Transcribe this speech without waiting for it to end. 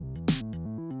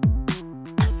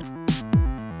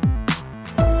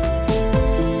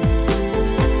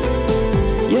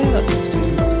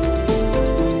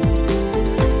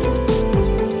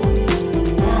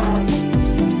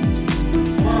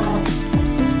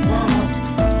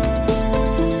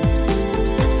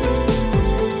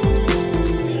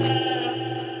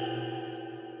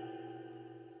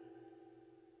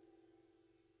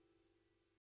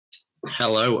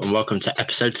Hello and welcome to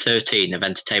episode 13 of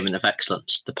Entertainment of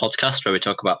Excellence, the podcast where we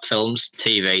talk about films,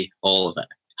 TV, all of it.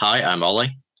 Hi, I'm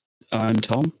Ollie. I'm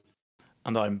Tom.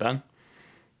 And I'm Ben.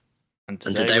 And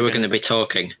today we're going to be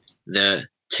talking the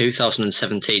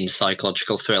 2017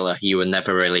 psychological thriller You Were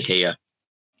Never Really Here.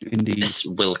 Indeed. This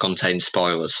will contain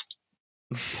spoilers.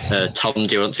 Tom,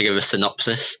 do you want to give a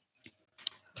synopsis?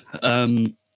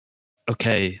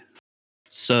 Okay.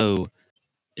 So,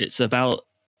 it's about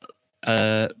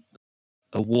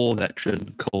a war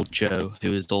veteran called Joe,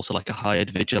 who is also like a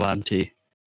hired vigilante,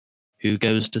 who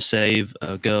goes to save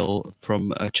a girl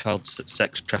from a child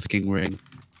sex trafficking ring.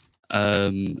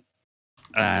 And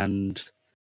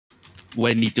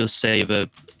when he does save her,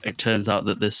 it turns out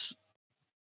that this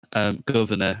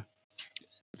governor,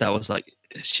 that was like,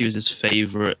 she was his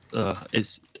favorite.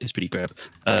 It's pretty grab.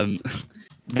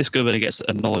 This governor gets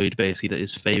annoyed basically that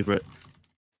his favorite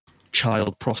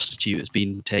child prostitute has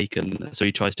been taken, so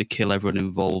he tries to kill everyone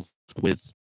involved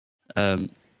with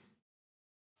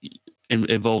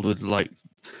like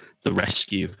the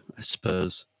rescue, I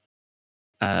suppose.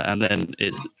 And then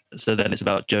it's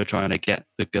about Joe trying to get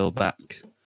the girl back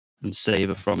and save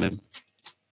her from him.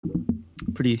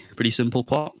 Pretty simple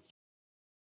plot.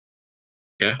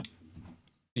 Yeah.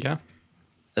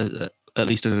 At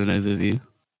least in an overview.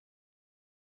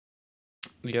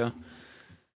 Yeah.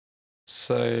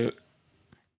 So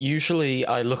usually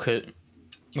I look at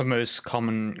the most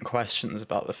common questions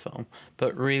about the film,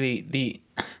 but really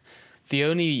the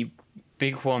only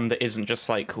big one that isn't just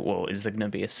like, well, is there going to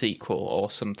be a sequel or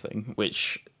something,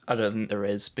 which I don't think there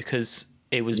is, because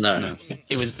it was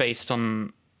it was based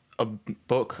on a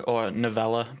book or a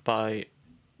novella by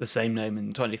the same name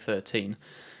in 2013,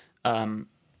 and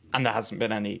there hasn't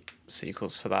been any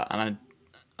sequels for that, and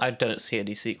I don't see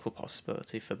any sequel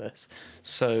possibility for this.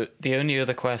 So the only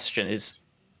other question is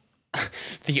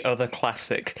the other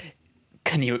classic,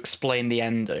 can you explain the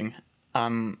ending?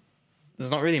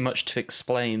 There's not really much to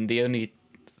explain. The only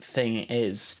thing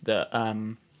is that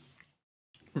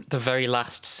the very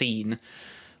last scene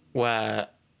where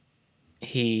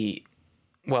Joe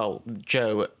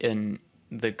and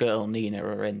the girl Nina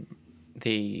are in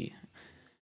the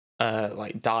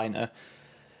diner.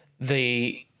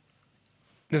 There's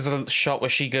a shot where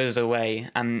she goes away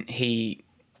and he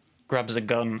grabs a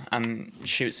gun and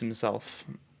shoots himself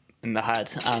in the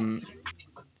head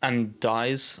and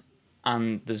dies,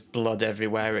 and there's blood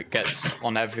everywhere. It gets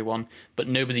on everyone, but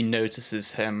nobody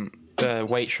notices him. The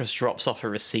waitress drops off a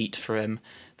receipt for him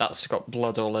that's got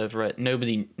blood all over it.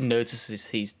 Nobody notices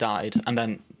he's died, and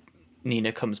then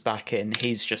Nina comes back in.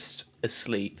 He's just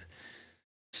asleep.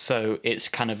 So it's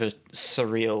kind of a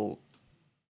surreal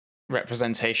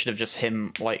representation of just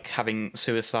him like having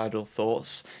suicidal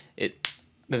thoughts.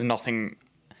 There's nothing.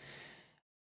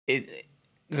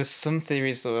 There's some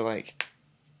theories that are like,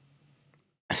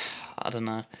 I don't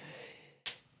know,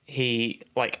 he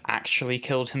like actually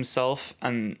killed himself,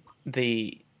 and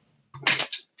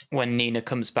when Nina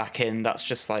comes back in, that's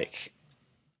just like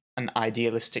an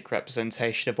idealistic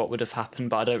representation of what would have happened,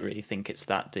 but I don't really think it's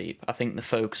that deep. I think the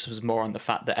focus was more on the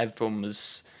fact that everyone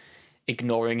was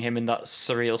ignoring him in that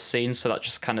surreal scene, so that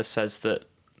just kind of says that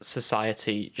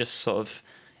society just sort of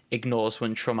ignores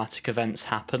when traumatic events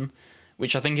happen,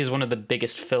 which I think is one of the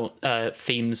biggest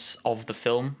themes of the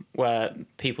film, where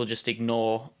people just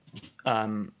ignore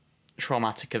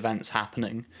traumatic events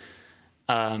happening.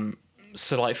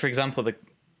 So, like, for example,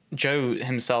 Joe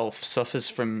himself suffers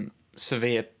from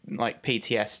severe like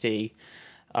PTSD,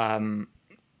 and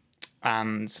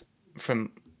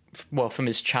from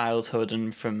his childhood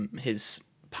and from his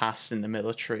past in the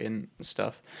military and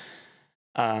stuff.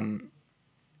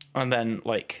 And then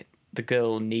like the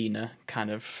girl Nina kind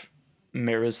of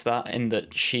mirrors that, in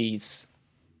that she's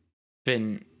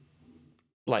been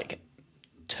like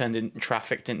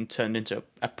trafficked and turned into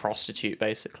a prostitute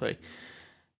basically.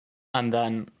 And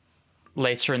then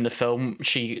later in the film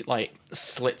she like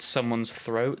slits someone's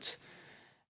throat.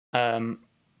 And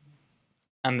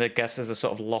I guess there's a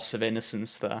sort of loss of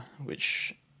innocence there,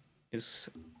 which is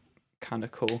kind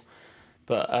of cool.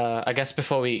 But I guess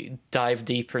before we dive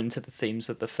deeper into the themes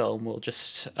of the film, we'll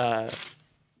just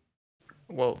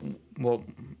what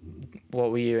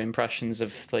were your impressions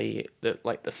of the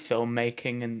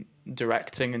filmmaking and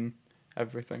directing and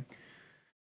everything?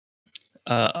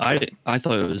 I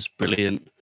thought it was brilliant.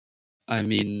 I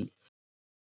mean,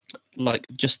 like,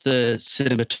 just the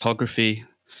cinematography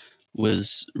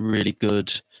was really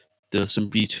good. There were some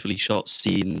beautifully shot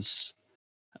scenes.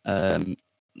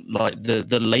 Like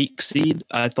the lake scene,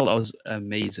 I thought that was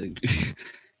amazing.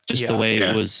 Just the way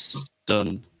it was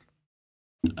done.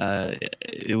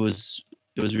 It was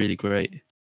really great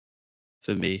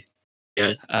for me.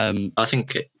 Yeah, I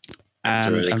think it's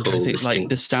a really cool, I think like the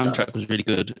distinct soundtrack was really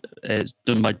good. It's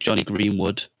done by Johnny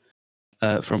Greenwood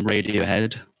from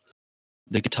Radiohead,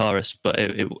 the guitarist, but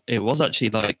it was actually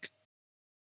like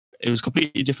it was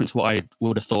completely different to what I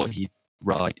would have thought he'd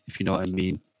write, if you know what I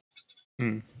mean.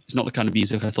 It's not the kind of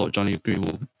music I thought Johnny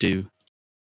Greenwood would do,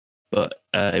 but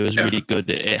it was really good.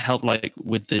 It helped like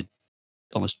with the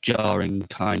almost jarring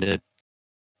kind of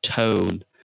tone,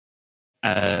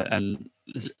 and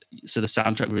so the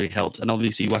soundtrack really helped. And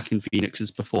obviously, Joaquin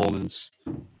Phoenix's performance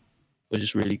was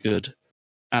just really good.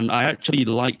 And I actually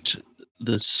liked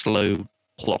the slow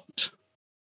plot,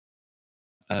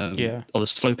 or the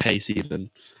slow pace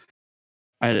even.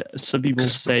 Some people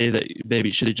say that maybe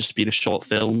it should have just been a short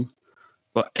film,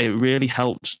 but it really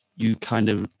helped you kind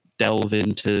of delve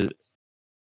into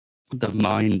the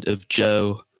mind of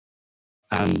Joe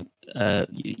and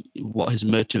what his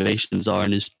motivations are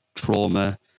and his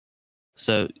trauma.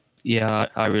 So yeah,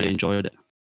 I really enjoyed it.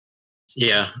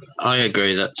 Yeah, I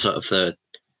agree that sort of the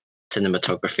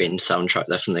cinematography and soundtrack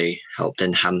definitely helped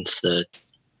enhance the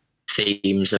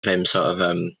themes of him sort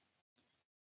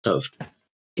of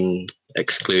being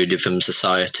excluded from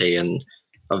society and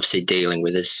obviously dealing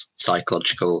with his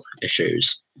psychological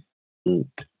issues. And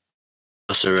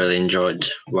also really enjoyed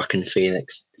Joaquin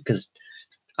Phoenix because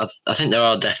I think there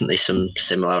are definitely some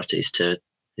similarities to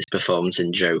his performance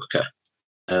in Joker,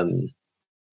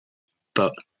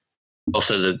 but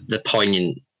also the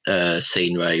poignant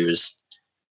scene where he was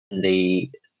in the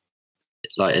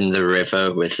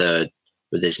river with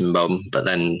his mum, but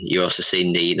then you also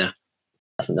see Nina.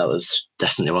 I think that was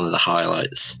definitely one of the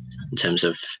highlights in terms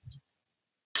of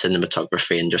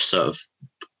cinematography and just sort of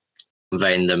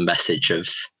conveying the message of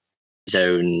his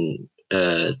own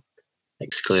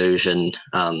exclusion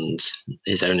and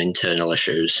his own internal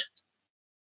issues.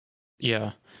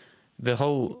 Yeah, this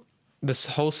whole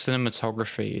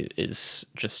cinematography is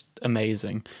just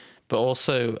amazing, but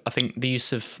also I think the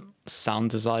use of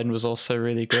sound design was also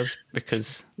really good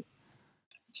because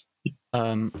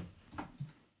what?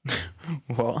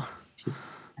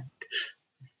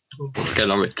 What's going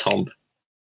on with Tom?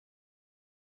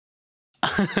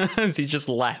 He just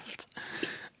left.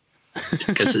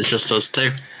 Because it's just us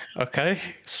two. Okay,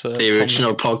 so the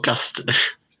original podcast.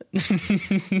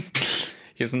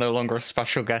 He was no longer a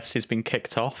special guest. He's been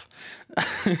kicked off.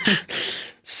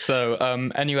 So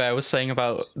anyway, I was saying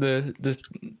about the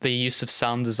use of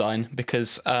sound design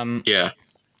because yeah,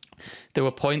 there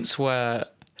were points where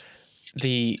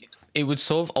it would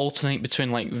sort of alternate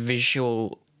between like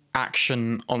visual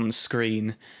action on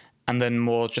screen and then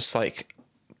more just like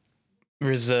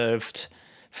reserved,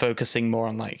 focusing more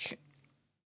on like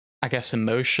I guess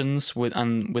emotions with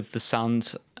the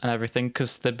sound and everything,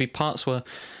 because there'd be parts where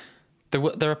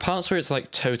there are parts where it's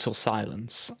like total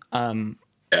silence.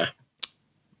 Yeah.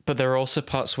 But there are also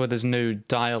parts where there's no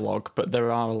dialogue, but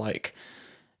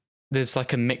there's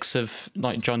like a mix of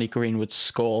like Johnny Greenwood's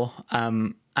score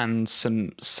and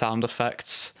some sound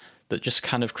effects that just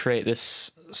kind of create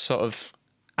this sort of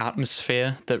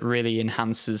atmosphere that really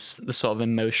enhances the sort of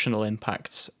emotional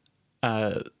impact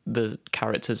the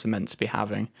characters are meant to be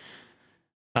having.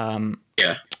 Yeah.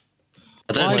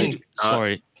 I don't think.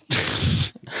 Sorry.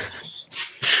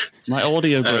 My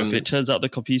audio broke. It turns out the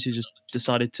computer just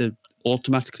decided to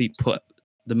automatically put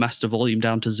the master volume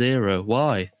down to 0.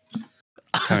 Why?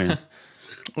 Carry on.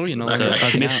 Oh, you know, so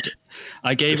I've missed.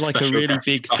 I gave like a really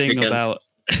big thing about.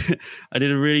 I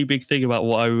did a really big thing about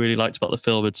what I really liked about the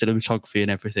film and cinematography and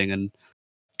everything, and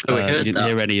you didn't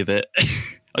hear any of it.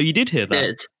 Oh, you did hear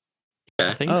that? Yeah.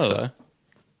 I think so.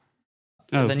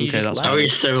 Oh, then you okay, that's why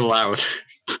he's so loud.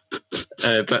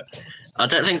 But I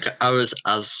don't think I was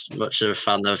as much of a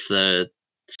fan of the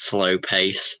slow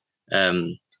pace.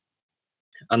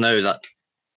 I know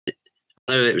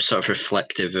it was sort of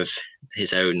reflective of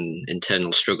his own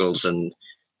internal struggles, and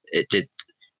it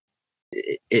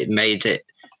made it.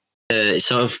 It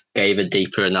sort of gave a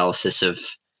deeper analysis of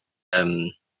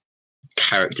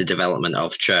character development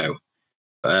of Joe.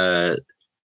 I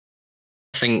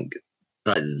think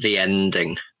like the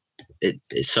ending, it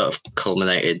sort of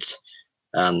culminated,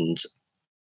 and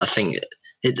I think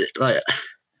I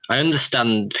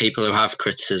understand people who have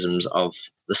criticisms of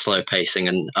the slow pacing,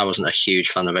 and I wasn't a huge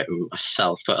fan of it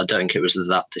myself, but I don't think it was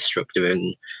that destructive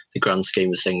in the grand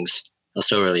scheme of things. I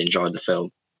still really enjoyed the film.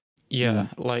 Yeah,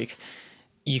 like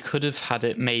you could have had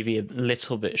it maybe a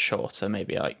little bit shorter,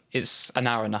 maybe like it's an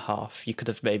hour and a half. You could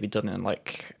have maybe done it in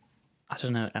like, I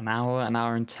don't know, an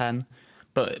hour and 10.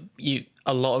 But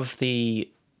a lot of the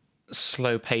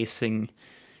slow pacing,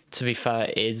 to be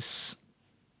fair, is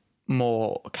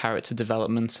more character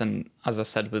development, and as I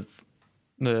said, with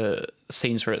the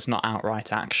scenes where it's not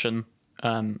outright action.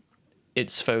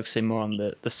 It's focusing more on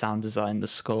the sound design, the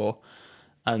score,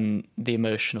 and the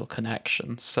emotional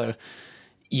connection. So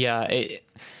yeah, it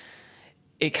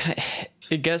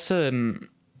gets I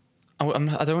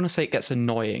don't want to say it gets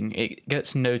annoying. It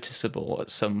gets noticeable at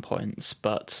some points,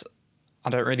 but I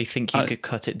don't really think you could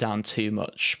cut it down too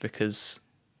much, because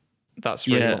that's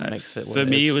really what makes it. For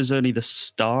me, it was only the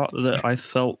start that I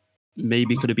felt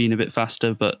maybe could have been a bit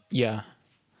faster, but yeah,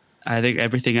 I think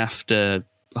everything after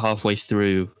halfway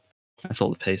through, I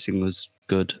thought the pacing was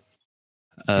good.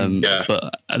 Yeah.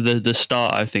 But the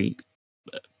start, I think,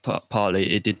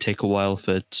 partly it did take a while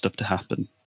for stuff to happen.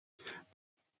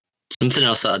 Something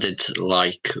else that I did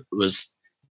like was,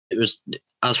 it was,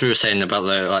 as we were saying about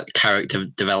the like character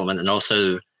development, and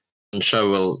also I'm sure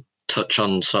we'll touch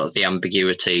on sort of the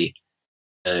ambiguity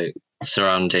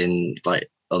surrounding like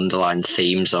underlying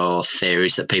themes or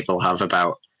theories that people have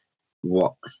about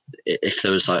what if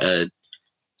there was like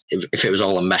if it was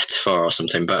all a metaphor or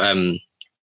something. But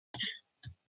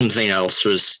something else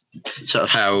was sort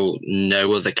of how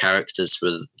no other characters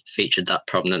were featured that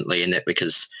prominently in it,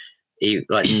 because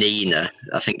like Nina,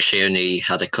 I think she only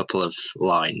had a couple of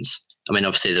lines. I mean,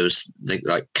 obviously there was the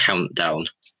like countdown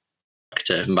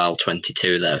to mile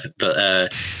 22 there,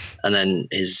 but and then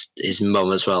his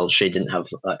mum as well. She didn't have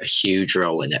like, a huge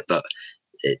role in it, but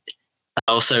it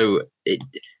also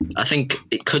I think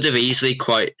it could have easily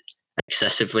quite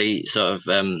excessively sort of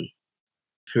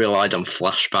relied on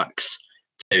flashbacks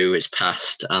to his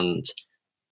past and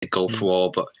the Gulf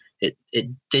War, but it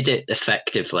did it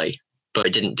effectively, but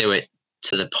it didn't do it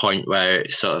to the point where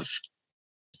it's sort of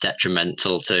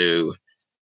detrimental to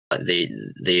like,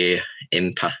 the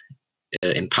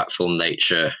impactful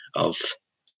nature of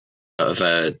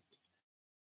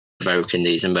evoking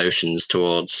these emotions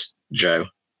towards Joe.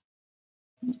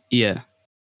 Yeah.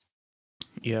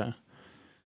 Yeah.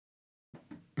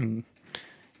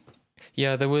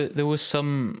 Yeah, there were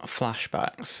some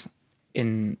flashbacks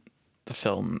in the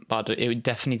film, but it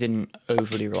definitely didn't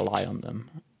overly rely on them.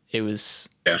 It was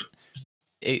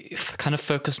it kind of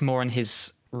focused more on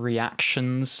his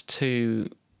reactions to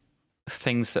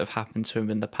things that have happened to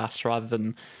him in the past, rather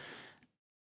than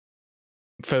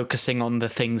focusing on the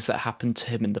things that happened to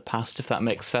him in the past, if that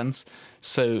makes sense.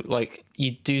 So like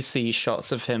you do see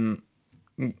shots of him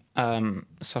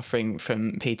suffering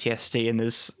from PTSD, and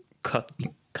there's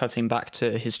cutting back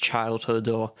to his childhood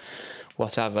or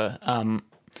whatever,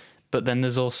 but then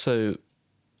there's also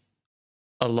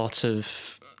a lot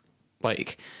of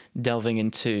like delving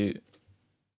into,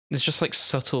 there's just like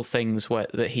subtle things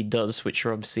that he does which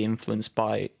are obviously influenced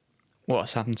by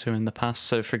what's happened to him in the past.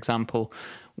 So for example,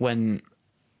 when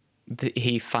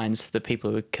he finds the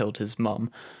people who killed his mum,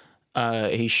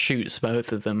 he shoots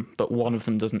both of them, but one of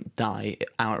them doesn't die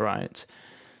outright.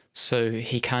 So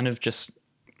he kind of just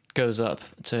goes up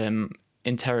to him,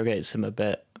 interrogates him a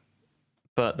bit,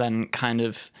 but then kind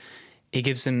of he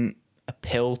gives him a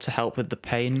pill to help with the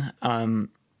pain.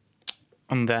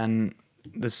 And then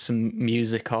there's some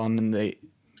music on, and they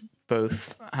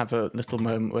both have a little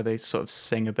moment where they sort of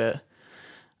sing a bit.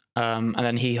 And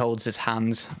then he holds his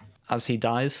hand as he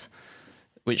dies,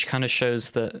 which kind of shows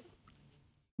that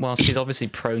whilst he's obviously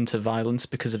prone to violence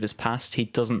because of his past, he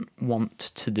doesn't want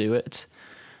to do it.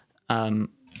 And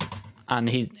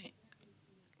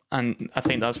I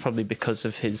think that's probably because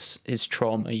of his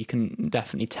trauma. You can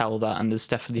definitely tell that, and there's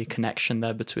definitely a connection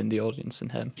there between the audience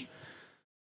and him.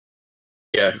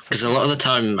 Yeah, because a lot of the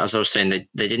time, as I was saying,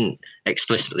 they didn't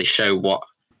explicitly show what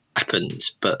happened,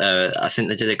 but I think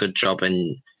they did a good job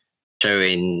in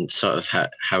showing sort of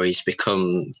how he's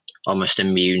become almost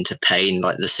immune to pain,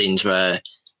 like the scenes where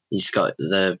he's got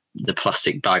the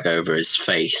plastic bag over his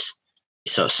face,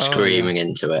 he's sort of screaming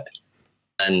into it.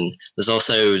 And there's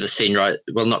also the scene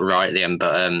not right at the end,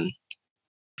 but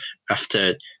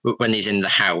after, when he's in the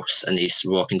house and he's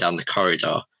walking down the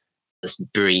corridor, there's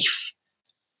brief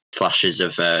flashes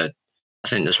of I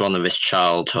think there's one of his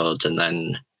childhood, and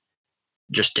then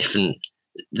just different.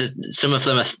 Some of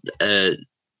them are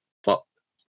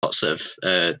lots of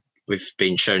we've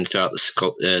been shown throughout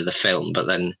the film, but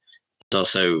then there's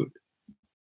also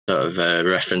sort of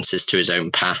references to his own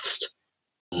past.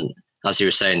 And as you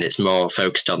were saying, it's more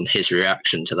focused on his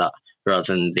reaction to that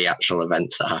rather than the actual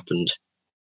events that happened.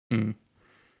 Mm.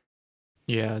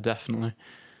 Yeah, definitely.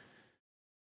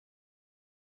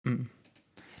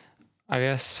 I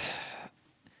guess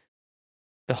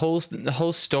the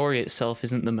whole story itself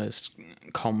isn't the most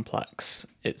complex.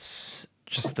 It's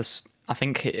just this. I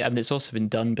think, and it's also been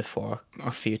done before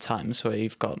a few times, where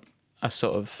you've got a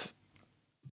sort of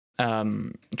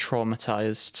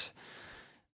traumatized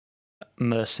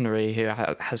mercenary who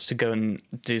has to go and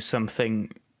do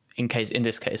something in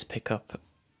this case, pick up,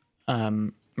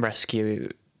 rescue.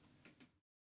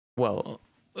 Well,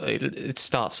 it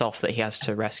starts off that he has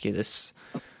to rescue this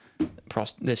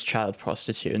child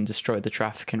prostitute and destroy the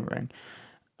trafficking ring.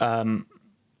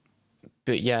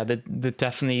 But yeah,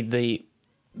 definitely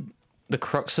the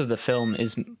crux of the film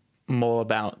is more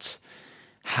about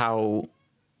how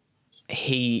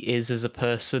he is as a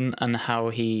person and how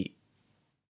he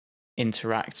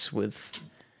interacts with,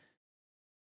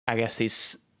 I guess,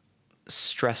 these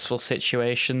stressful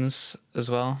situations as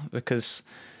well, because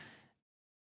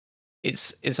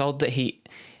it's odd that he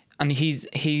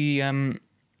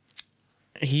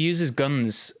uses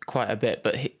guns quite a bit,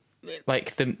 but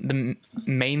the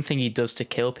main thing he does to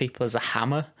kill people is a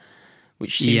hammer,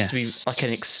 which seems to be like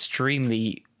an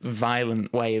extremely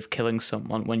violent way of killing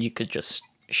someone when you could just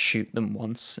shoot them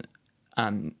once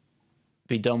and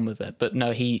be done with it. But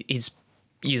no, he's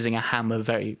using a hammer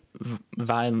very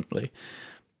violently.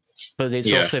 But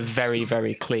it's also very,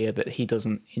 very clear that he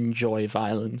doesn't enjoy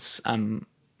violence. And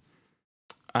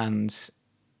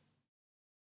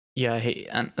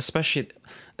especially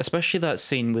that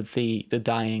scene with the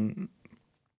dying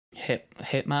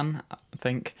hitman. I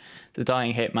think the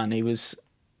dying hitman.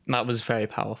 That was very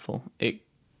powerful. It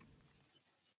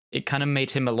kind of made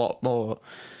him a lot more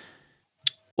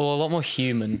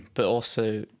human, but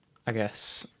also, I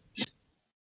guess,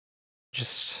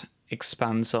 just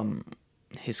expands on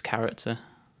his character.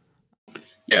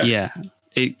 Yeah.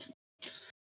 It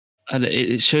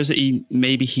shows that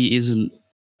he isn't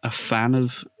a fan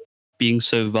of being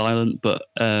so violent, but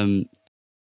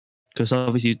because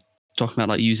obviously you're talking about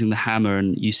like using the hammer,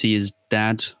 and you see his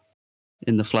dad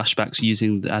in the flashbacks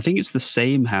using I think it's the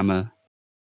same hammer.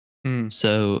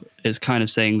 So it's kind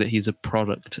of saying that he's a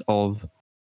product of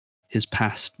his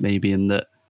past, maybe, and that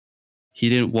he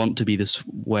didn't want to be this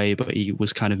way, but he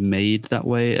was kind of made that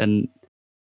way. And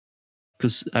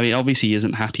because, I mean, obviously he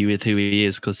isn't happy with who he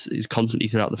is, because he's constantly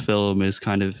throughout the film is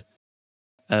kind of,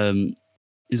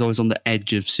 he's always on the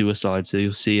edge of suicide. So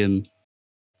you'll see him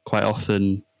quite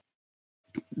often,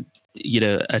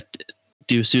 do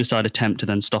a suicide attempt and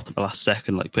then stop at the last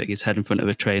second, like putting his head in front of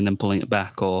a tray and then pulling it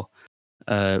back, or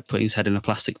putting his head in a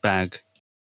plastic bag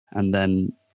and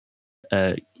then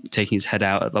taking his head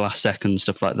out at the last second,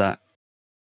 stuff like that.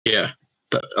 Yeah,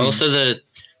 but also the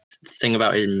thing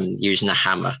about him using a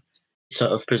hammer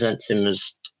sort of presents him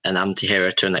as an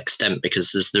anti-hero to an extent,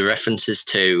 because there's the references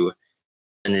to,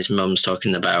 and his mum's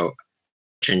talking about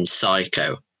in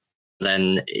Psycho,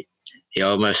 then he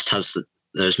almost has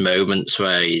those moments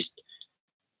where he's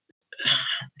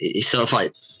sort of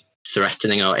like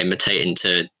threatening or imitating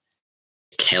to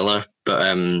kill her, but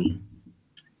I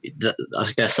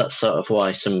guess that's sort of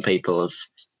why some people have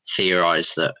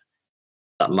theorized that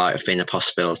might have been a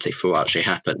possibility for what actually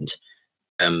happened.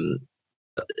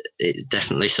 It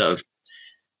definitely sort of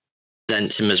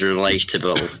presents him as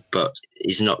relatable, but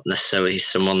he's not necessarily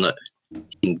someone that you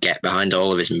can get behind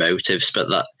all of his motives, but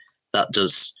that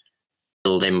does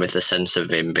build in with the sense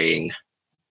of him being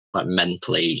like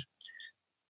mentally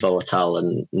volatile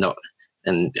and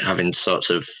having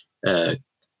sorts of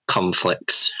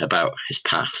conflicts about his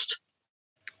past.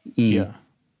 Yeah.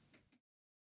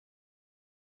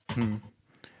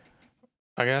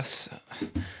 I guess,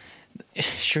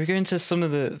 should we go into some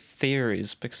of the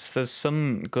theories? Because there's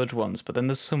some good ones, but then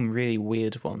there's some really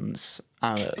weird ones.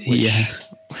 Which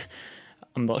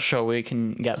I'm not sure we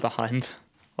can get behind.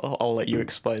 I'll let you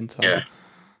explain, Tom. Yeah.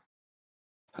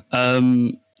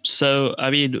 So, I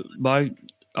mean,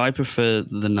 I prefer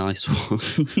the nice one,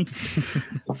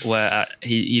 where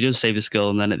he does save this girl,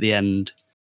 and then at the end,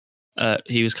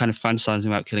 he was kind of fantasizing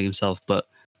about killing himself, but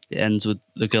it ends with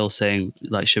the girl saying,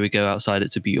 like, "Should we go outside?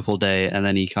 It's a beautiful day." And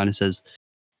then he kind of says,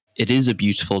 "It is a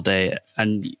beautiful day."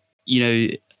 And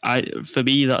for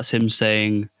me, that's him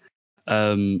saying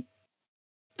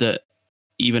that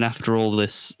even after all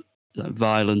this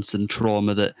violence and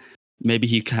trauma, that maybe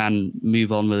he can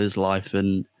move on with his life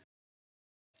and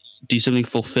do something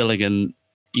fulfilling and,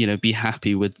 be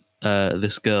happy with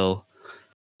this girl.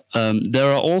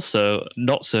 There are also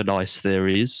not so nice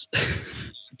theories.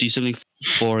 Do something,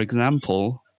 for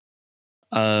example,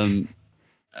 there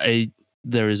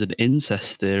is an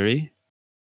incest theory.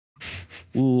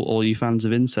 Ooh, all you fans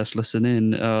of incest, listen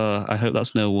in. I hope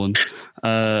that's no one.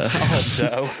 Oh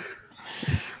no.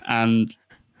 And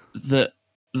the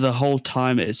whole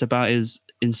time it's about his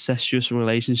incestuous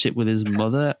relationship with his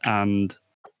mother, and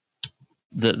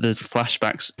the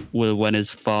flashbacks were when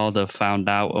his father found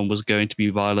out and was going to be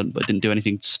violent but didn't do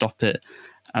anything to stop it,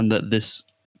 and that this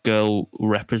girl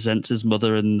represents his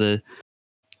mother, and the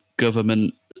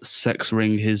government sex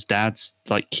ring his dad's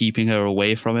like keeping her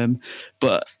away from him,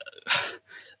 but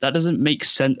that doesn't make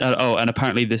sense. Oh, and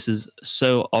apparently this is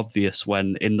so obvious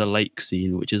when in the lake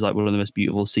scene, which is like one of the most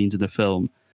beautiful scenes in the film.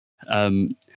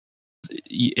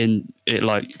 In it,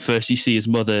 like first you see his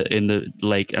mother in the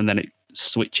lake, and then it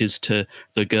switches to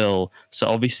the girl. So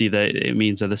obviously it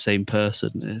means they're the same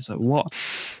person. It's like, what?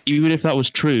 Even if that was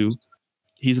true,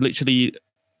 he's literally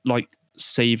like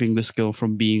saving this girl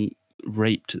from being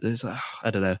raped. It's like,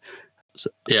 I don't know. So,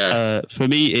 Yeah. for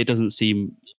me, it doesn't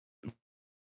seem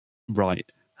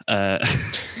right. Even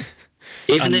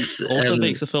and if also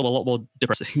makes the film a lot more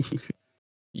depressing.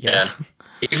 yeah,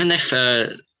 even if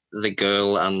the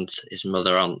girl and his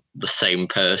mother aren't the same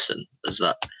person as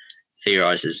that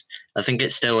theorizes, I think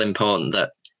it's still important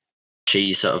that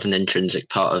she's sort of an intrinsic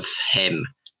part of him.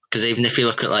 Because even if you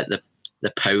look at like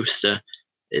the poster,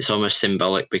 it's almost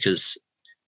symbolic because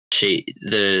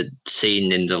the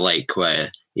scene in the lake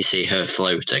where you see her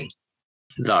floating,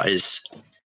 that is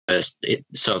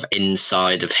sort of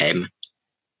inside of him.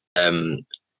 So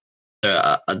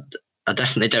I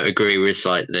definitely don't agree with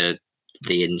like the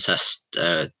incest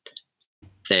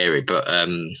theory, but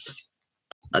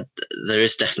there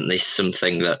is definitely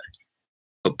something that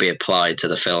could be applied to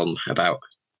the film about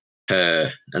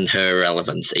her and her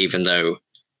relevance, even though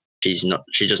she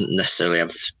doesn't necessarily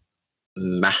have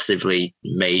massively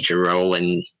major role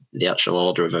in the actual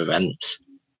order of events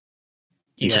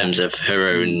in terms of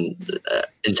her own,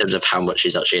 in terms of how much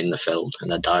she's actually in the film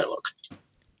and her dialogue.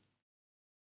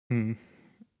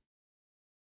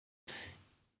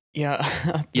 Yeah.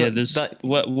 Yeah,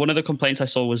 one of the complaints I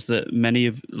saw was that many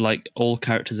of like all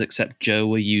characters except Joe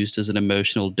were used as an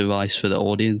emotional device for the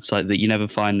audience, like that you never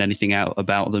find anything out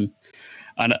about them.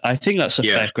 And I think that's a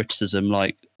fair criticism,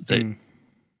 like that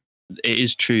it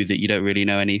is true that you don't really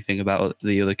know anything about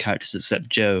the other characters except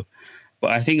Joe.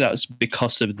 But I think that's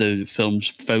because of the film's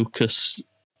focus,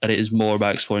 and it is more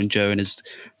about exploring Joe and his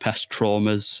past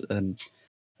traumas and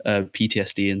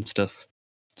PTSD and stuff.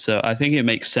 So I think it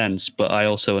makes sense, but I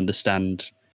also understand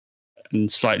and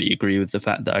slightly agree with the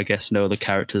fact that I guess no other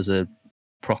characters are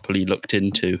properly looked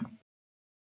into.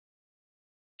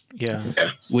 Yeah.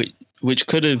 Which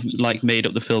could have like made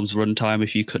up the film's runtime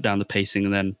if you cut down the pacing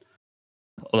and then.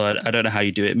 Although I don't know how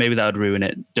you do it. Maybe that would ruin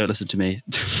it. Don't listen to me.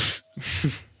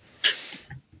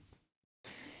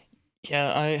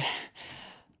 Yeah,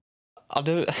 I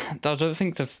don't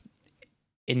think the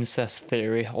incest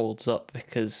theory holds up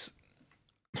because,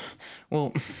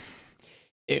 well,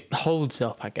 it holds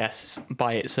up, I guess,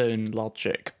 by its own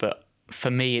logic, but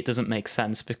for me it doesn't make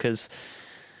sense because,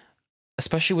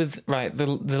 especially with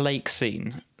the lake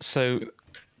scene, so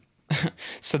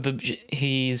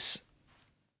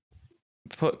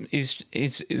he's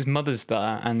his mother's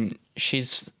there and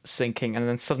she's sinking, and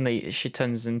then suddenly she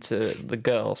turns into the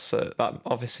girl, so that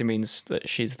obviously means that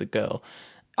she's the girl.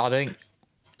 I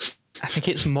think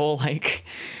it's more like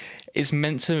it's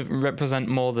meant to represent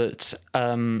more that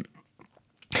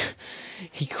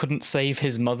he couldn't save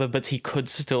his mother, but he could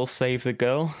still save the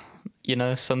girl. You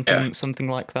know, something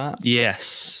like that.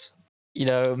 Yes. You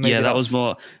know, maybe that was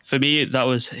more for me. That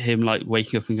was him like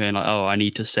waking up and going like, "Oh, I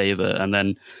need to save her," and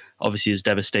then obviously his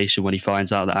devastation when he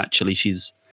finds out that actually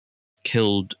she's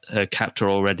killed her captor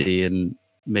already, and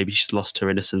maybe she's lost her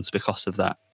innocence because of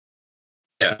that.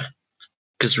 Yeah,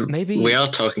 because maybe we are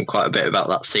talking quite a bit about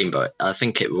that scene, but I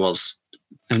think it was,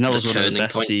 and that was one of the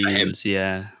best scenes.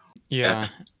 Yeah.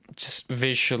 Just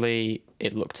visually,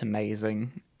 it looked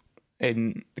amazing.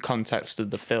 In the context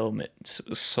of the film, it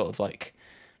was sort of like,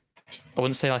 I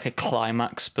wouldn't say like a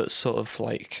climax, but sort of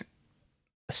like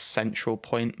a central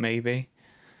point, maybe.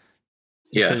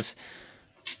 Yeah. Because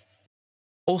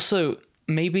also,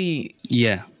 maybe.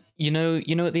 Yeah. You know,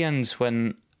 at the end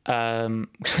when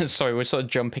sorry, we're sort of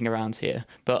jumping around here,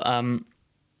 but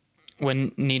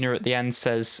when Nina at the end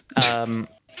says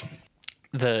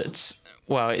that,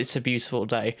 well, it's a beautiful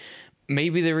day.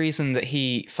 Maybe the reason that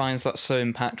he finds that so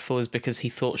impactful is because he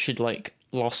thought she'd like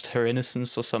lost her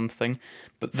innocence or something,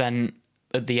 but then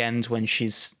at the end when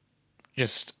she's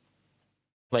just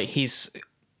like, he's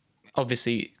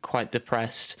obviously quite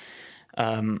depressed,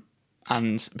 and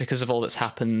because of all that's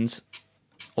happened,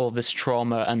 all this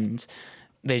trauma, and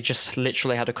they just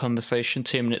literally had a conversation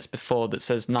 2 minutes before that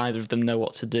says neither of them know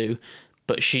what to do,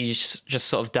 but she's just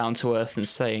sort of down to earth and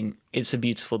saying it's a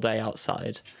beautiful day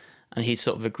outside, and he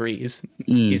sort of agrees.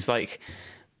 He's like,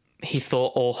 he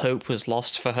thought all hope was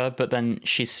lost for her, but then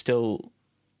she's still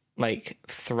like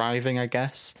thriving, I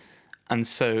guess, and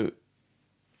so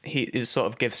it sort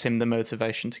of gives him the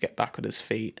motivation to get back on his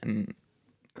feet and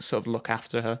sort of look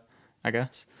after her, I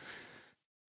guess.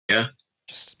 Yeah,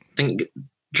 just I think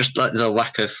just like the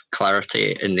lack of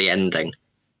clarity in the ending.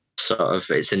 Sort of,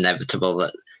 it's inevitable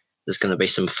that there's going to be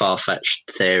some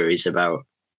far-fetched theories about.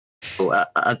 Well,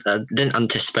 I didn't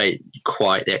anticipate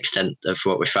quite the extent of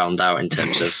what we found out in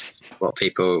terms of what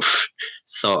people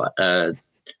thought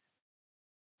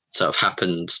sort of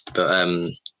happened, but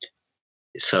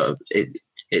sort of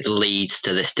it leads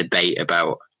to this debate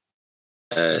about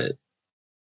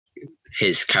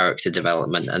his character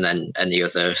development and then any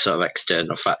other sort of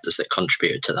external factors that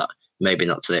contributed to that. Maybe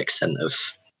not to the extent of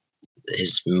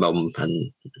his mum,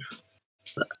 and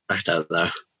I don't know.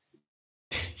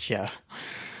 Yeah.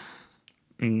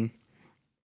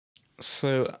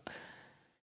 So,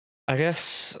 I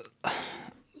guess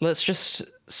let's just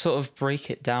sort of break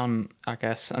it down, I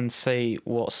guess, and say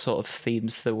what sort of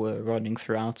themes there were running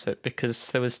throughout it,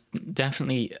 because there was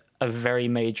definitely a very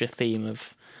major theme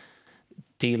of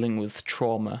dealing with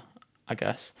trauma, I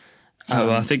guess.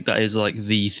 I think that is like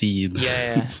the theme.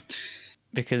 Yeah,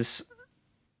 because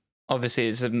obviously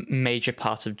it's a major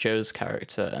part of Joe's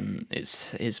character, and it's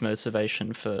his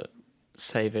motivation for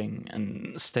saving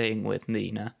and staying with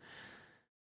Nina.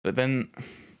 But then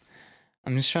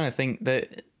I'm just trying to think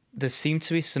that there seemed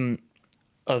to be some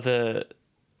other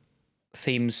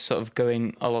themes sort of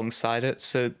going alongside it.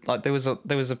 So like there was a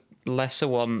lesser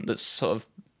one that's sort of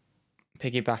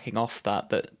piggybacking off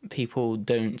that people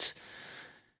don't,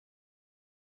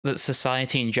 that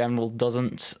society in general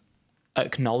doesn't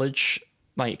acknowledge,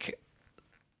 like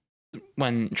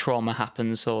when trauma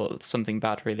happens or something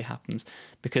bad really happens,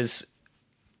 because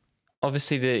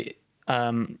obviously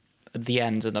the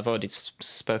end, and I've already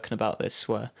spoken about this,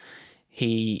 where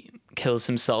he kills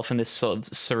himself in this sort of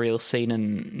surreal scene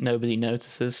and nobody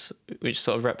notices, which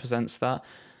sort of represents that.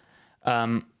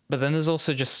 But then there's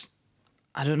also just,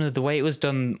 I don't know, the way it was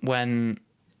done when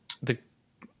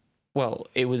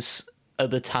it was, at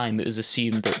the time, it was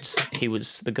assumed that he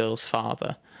was the girl's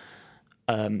father,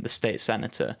 the state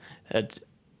senator, had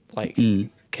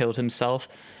killed himself.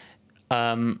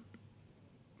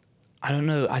 I don't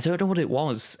know what it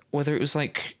was, whether it was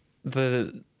like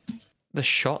the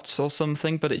shots or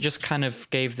something, but it just kind of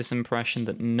gave this impression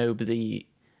that nobody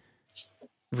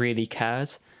really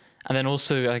cared. And then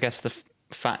also, I guess, the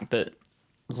fact that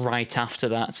right after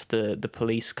that, the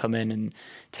police come in and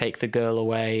take the girl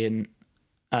away,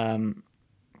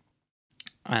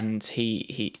 and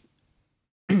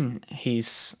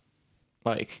he's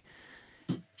like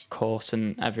caught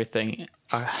and everything.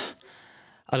 I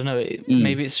don't know.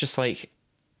 Maybe it's just like,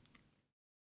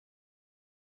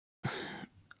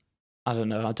 I don't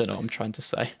know what I'm trying to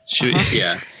say. Should we,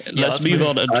 Yeah. let's move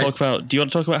on and talk about. Do you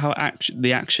want to talk about how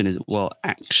the action is? Well,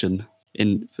 action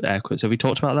in air quotes. Have we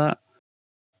talked about that?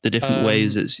 The different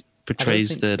ways it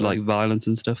portrays the so. like violence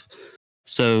and stuff.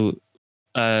 So,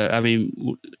 I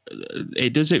mean,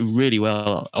 it does it really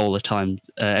well all the time,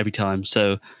 every time.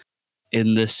 So,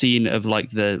 in the scene of like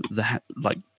the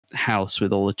like house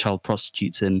with all the child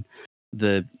prostitutes in,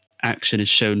 the action is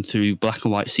shown through black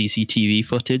and white CCTV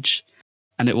footage,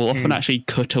 and it will often actually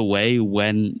cut away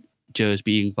when Joe is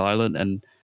being violent. And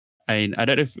I mean, I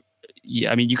don't know if,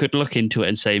 I mean, you could look into it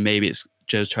and say maybe it's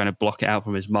Joe's trying to block it out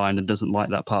from his mind and doesn't like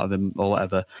that part of him or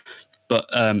whatever. But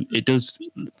it does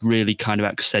really kind of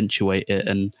accentuate it,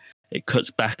 and it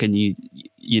cuts back, and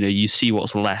you see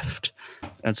what's left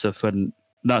and stuff. And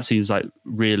that seems like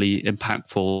really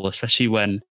impactful, especially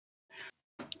when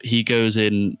he goes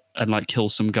in and like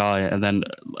kills some guy, and then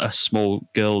a small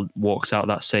girl walks out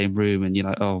that same room, and you're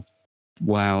like, oh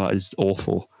wow, that is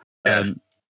awful.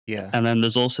 Yeah. And then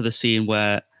there's also the scene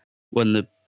where when the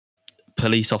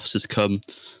police officers come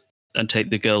and take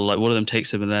the girl, like one of them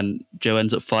takes him, and then Joe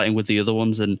ends up fighting with the other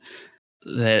ones, and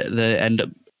they end up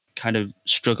kind of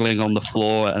struggling on the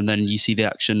floor, and then you see the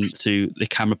action through the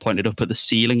camera pointed up at the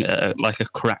ceiling, like a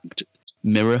cracked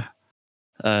mirror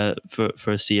for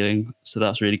a ceiling. So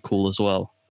that's really cool as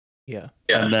well. Yeah.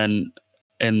 And then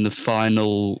in the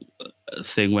final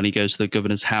thing, when he goes to the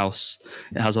governor's house,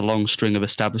 it has a long string of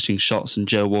establishing shots and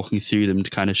Joe walking through them to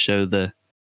kind of show the,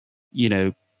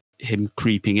 him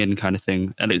creeping in kind of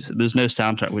thing. And there's no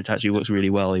soundtrack, which actually works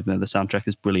really well, even though the soundtrack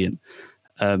is brilliant.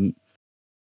 And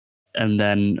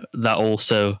then that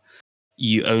also,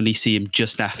 you only see him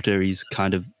just after he's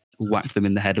kind of whacked them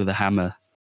in the head with a hammer.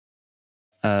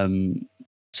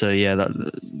 So yeah,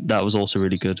 that was also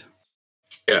really good.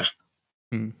 Yeah.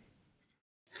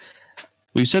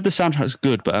 We've said the soundtrack's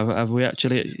good, but have we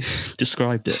actually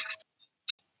described it?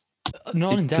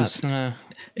 Not in depth, no.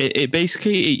 It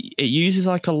basically it uses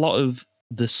like a lot of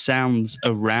the sounds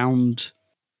around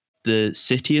the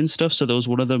city and stuff. So there was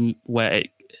one of them where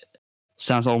it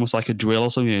sounds almost like a drill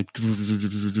or something,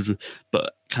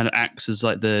 but kind of acts as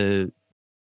like the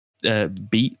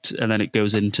beat, and then it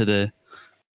goes into the,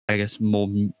 I guess, more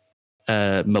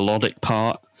melodic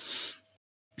part.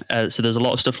 So there's a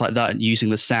lot of stuff like that, and using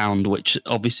the sound, which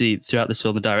obviously throughout this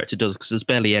film the director does, because there's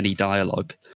barely any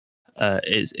dialogue.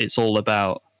 It's all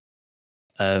about,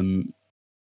 it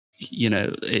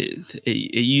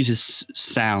uses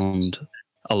sound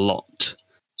a lot.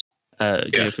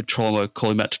 For trauma,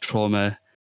 calling back to trauma.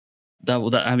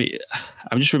 I mean,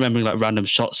 I'm just remembering like random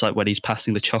shots, like when he's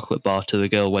passing the chocolate bar to the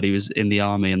girl when he was in the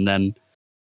army, and then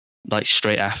like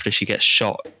straight after she gets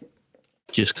shot,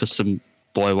 just because some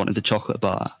boy wanted the chocolate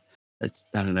bar. I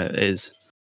don't know. It is.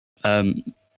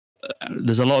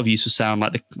 There's a lot of use of sound,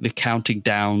 like the counting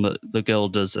down that the girl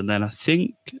does, and then I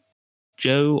think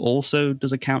Joe also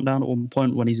does a countdown at one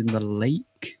point when he's in the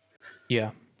lake.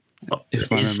 Yeah, if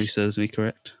my memory serves me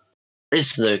correct.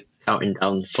 Is the counting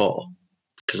down for?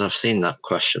 Because I've seen that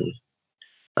question.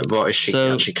 Like, what is she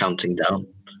actually counting down?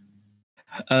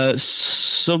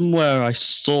 Somewhere I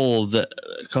saw that,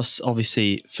 because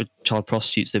obviously for child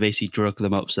prostitutes they basically drug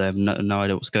them up, so they have no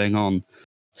idea what's going on.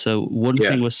 So one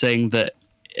thing was saying that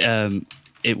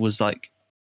it was like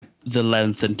the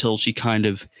length until she kind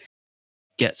of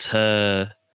gets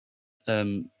her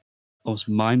almost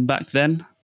mind back then,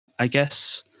 I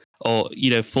guess, or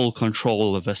full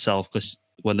control of herself, because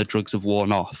when the drugs have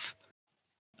worn off.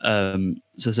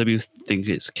 So some people think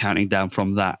it's counting down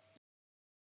from that.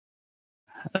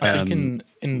 I think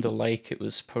in the lake it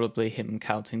was probably him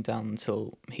counting down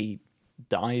until he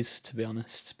dies, to be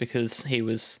honest, because he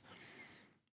was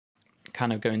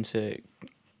kind of going to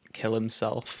kill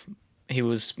himself. He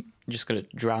was just going to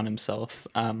drown himself,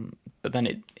 but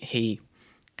then he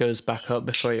goes back up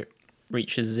before it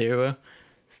reaches 0.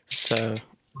 So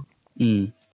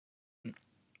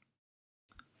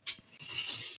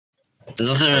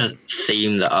another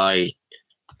theme that I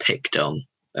picked on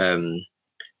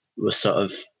was sort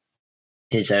of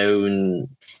his own,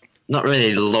 not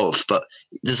really love, but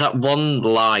there's that one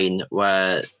line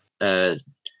where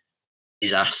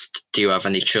he's asked, "Do you have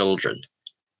any children?"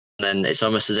 And then it's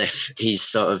almost as if he's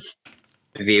sort of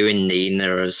viewing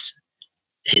Nina as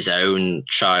his own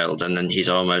child, and then he's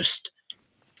almost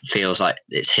feels like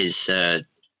it's his sort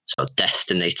of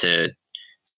destiny to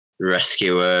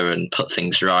rescue her and put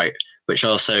things right, which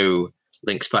also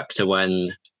links back to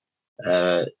when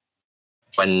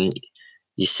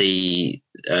you see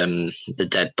the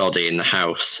dead body in the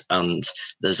house and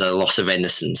there's a loss of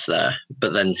innocence there,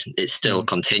 but then it still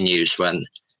continues when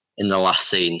in the last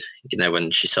scene,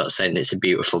 when she's sort of saying it's a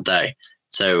beautiful day.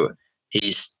 So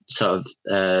he's sort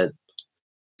of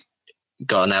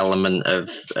got an element of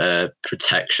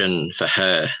protection for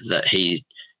her that he's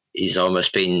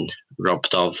almost been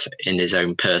robbed of in his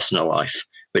own personal life,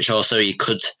 which also you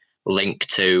could link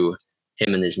to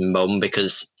him and his mum,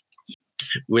 because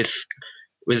with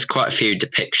quite a few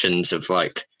depictions of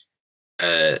like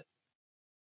when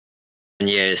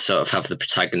you sort of have the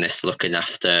protagonist looking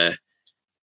after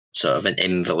sort of an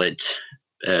invalid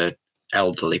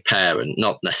elderly parent,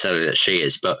 not necessarily that she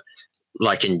is, but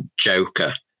like in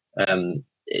Joker,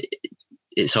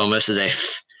 it's almost as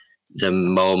if the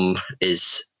mum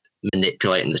is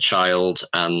manipulating the child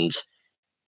and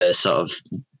sort of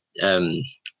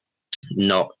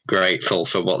not grateful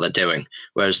for what they're doing.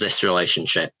 Whereas this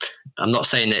relationship, I'm not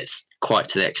saying it's quite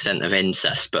to the extent of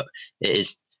incest, but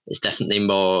it's definitely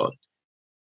more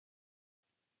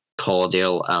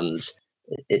cordial, and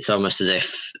it's almost as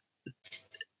if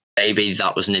maybe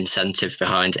that was an incentive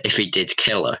behind, if he did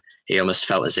kill her, he almost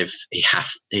felt as if he had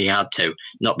to,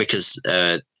 not because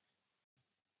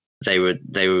they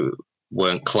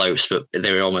weren't close, but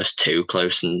they were almost too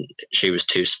close and she was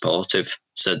too supportive.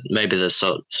 So maybe there's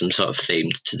some sort of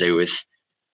theme to do with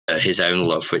his own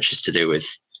love, which is to do with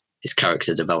his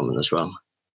character development as well.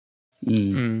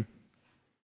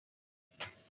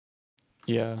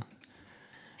 Yeah,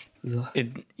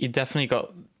 you definitely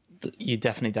got the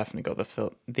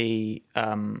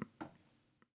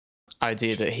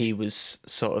idea that he was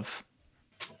sort of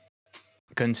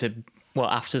going to,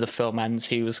 after the film ends,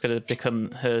 he was going to become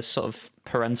her sort of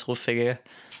parental figure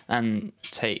and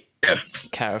take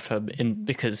care of her,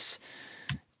 because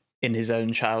in his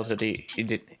own childhood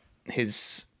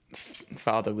his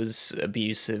father was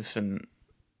abusive and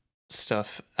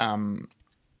stuff.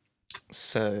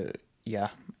 So yeah,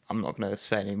 I'm not going to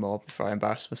say any more before I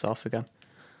embarrass myself again.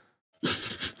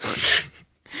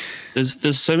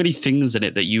 There's so many things in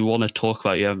it that you want to talk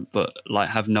about, but like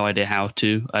have no idea how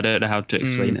to. I don't know how to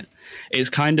explain it.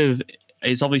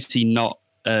 It's obviously not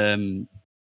like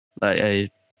a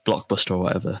blockbuster or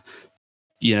whatever.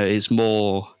 It's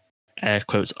more air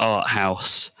quotes art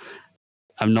house.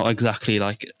 I'm not exactly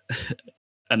like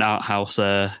an art house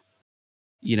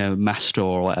master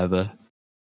or whatever.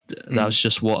 That's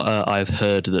just what I've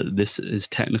heard, that this is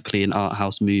technically an art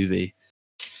house movie.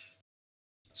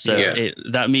 So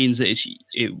that means that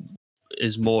it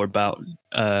is more about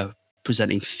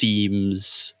presenting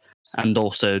themes and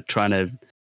also trying to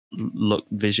look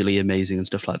visually amazing and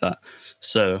stuff like that.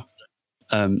 So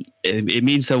it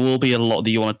means there will be a lot that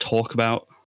you want to talk about,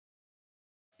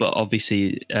 but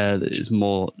obviously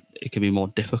it can be more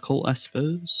difficult, I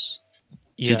suppose,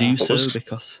 to do so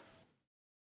because...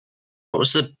 What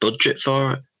was the budget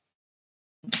for it?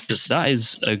 That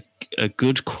is a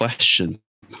good question.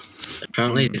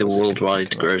 Apparently, the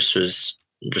worldwide gross was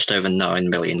just over $9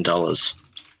 million,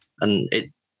 and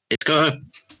it's got a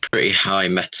pretty high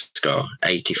Metascore,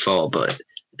 84, but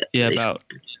it's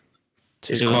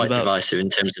quite divisive in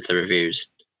terms of the reviews.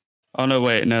 Oh no,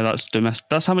 wait, no, that's domestic.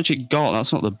 That's how much it got.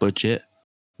 That's not the budget.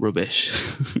 Rubbish.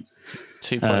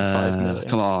 2.5 million.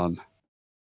 Come on.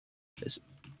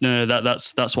 No,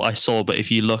 that's what I saw. But if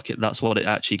you look at, that's what it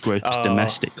actually grossed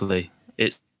domestically.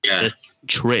 It's a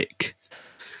trick.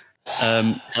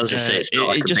 As I say, it's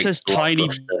not it just says tiny.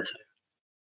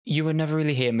 You Were Never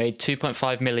Really Here made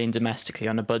 2.5 million domestically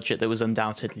on a budget that was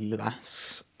undoubtedly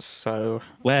less. So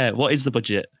what is the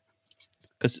budget?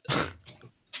 Because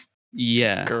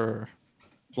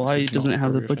why doesn't it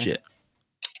have the budget?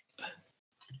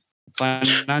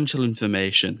 Financial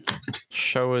information.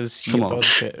 Show us your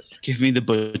budget. Give me the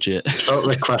budget. I thought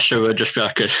the question would just be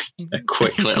like a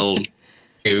quick little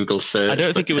Google search. I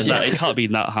don't think it was that. It can't be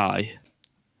that high.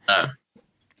 Oh.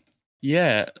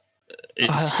 Yeah.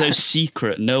 It's so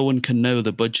secret. No one can know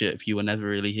the budget if You Were Never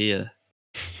Really Here.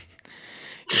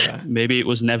 Yeah. Maybe it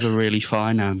was never really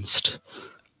financed.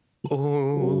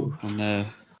 Oh no.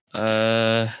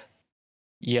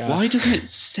 Yeah. Why doesn't it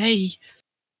say?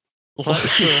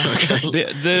 Let's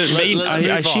the main.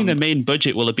 I assume the main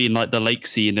budget will have been like the lake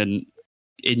scene and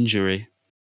injury.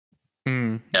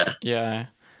 Yeah.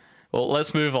 Well,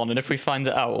 let's move on, and if we find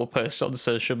it out, we'll post it on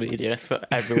social media for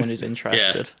everyone who's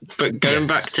interested. But going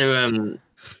back to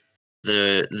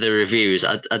the reviews,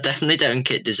 I definitely don't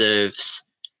think it deserves.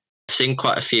 I've seen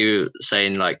quite a few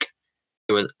saying like,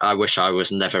 "I wish I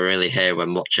was never really here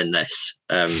when watching this,"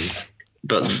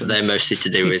 but they're mostly to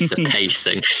do with the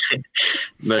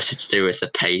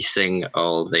pacing,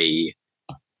 or the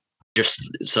just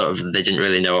sort of they didn't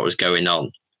really know what was going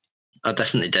on. I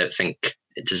definitely don't think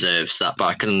it deserves that, but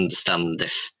I can understand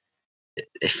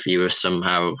if you were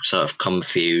somehow sort of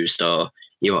confused or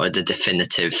you wanted a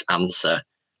definitive answer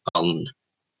on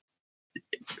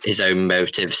his own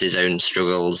motives, his own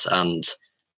struggles, and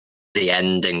the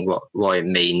ending, what it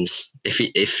means.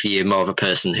 If you're more of a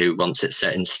person who wants it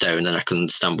set in stone, then I can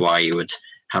understand why you would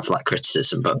have that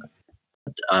criticism, but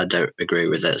I don't agree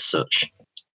with it as such.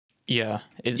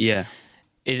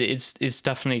 It's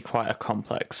definitely quite a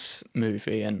complex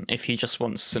movie, and if you just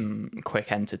want some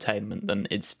quick entertainment, then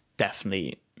it's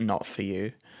definitely not for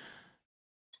you.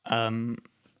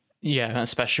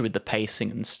 Especially with the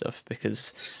pacing and stuff,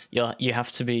 because you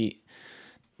have to be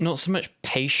not so much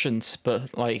patient,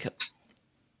 but like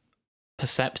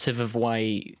perceptive of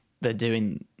why they're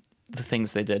doing the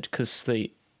things they did, because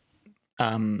the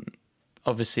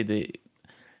obviously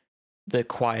the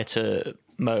quieter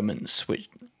moments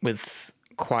with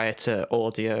quieter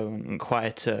audio and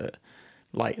quieter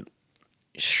like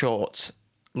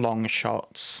long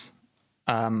shots.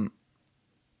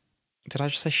 Did I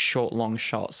just say short long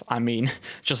shots? I mean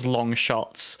just long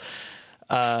shots.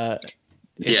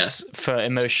 It's for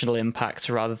emotional impact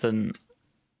rather than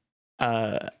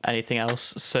anything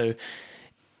else. So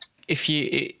if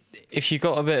you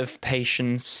got a bit of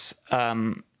patience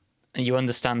and you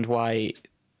understand why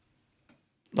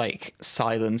like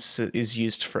silence is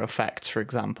used for effect, for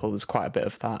example, there's quite a bit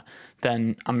of that,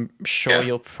 then I'm sure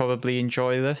you'll probably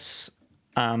enjoy this.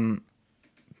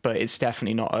 But it's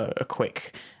definitely not a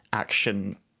quick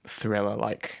action thriller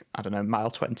like, I don't know, Mile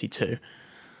 22.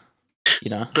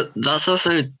 But that's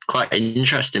also quite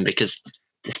interesting because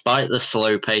despite the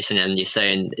slow pacing and you're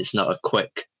saying it's not a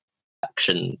quick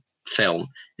action film,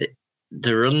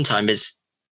 the runtime is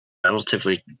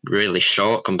relatively really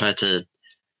short compared to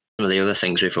some of the other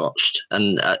things we've watched,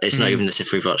 and it's not even as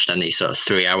if we've watched any sort of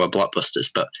 3-hour blockbusters,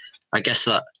 but I guess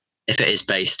that if it is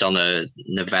based on a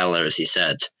novella, as you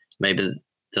said, maybe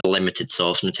the limited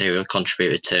source material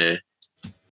contributed to,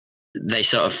 they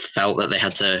sort of felt that they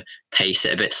had to pace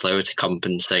it a bit slower to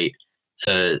compensate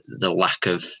for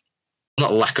the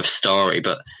not lack of story,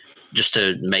 but just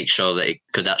to make sure that it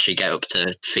could actually get up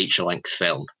to feature-length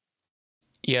film.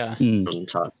 Yeah.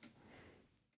 Runtime.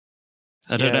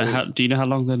 I don't know. Do you know how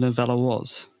long the novella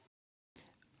was?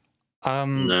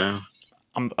 No.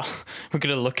 we're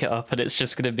gonna look it up, and it's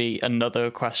just gonna be another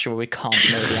question where we can't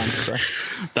know the answer.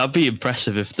 That'd be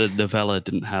impressive if the novella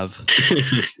didn't have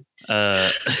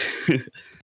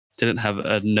didn't have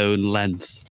a known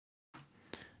length.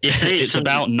 You say It's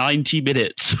about 90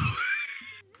 minutes.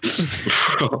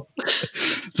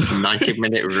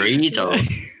 90-minute read, or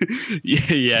yeah,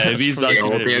 it That's means pretty 90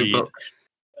 minute audio read. book?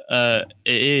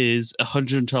 It is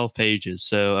 112 pages,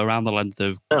 so around the length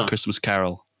of Oh. Christmas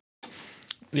Carol.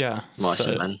 Yeah. Nice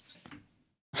so, then.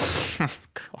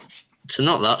 God. So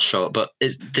not that short, but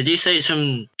did you say it's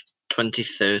from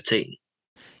 2013?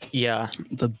 Yeah.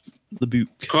 The book.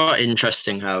 Quite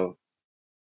interesting how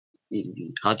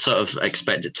I'd sort of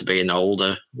expect it to be an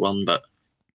older one, but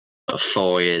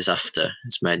 4 years after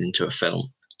it's made into a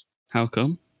film. How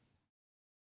come?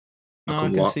 No, How I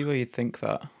come can what? see where you'd think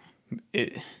that.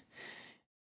 It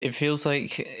feels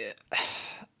like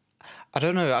I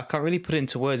don't know. I can't really put it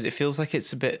into words. It feels like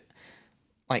it's a bit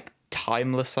like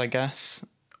timeless, I guess.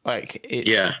 Like it.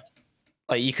 Yeah,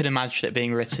 Like you could imagine it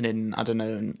being written in, I don't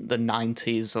know, in the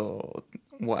 90s or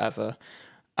whatever.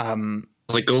 the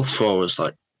Gulf War was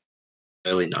like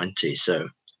early 90s, so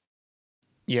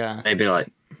Yeah. maybe like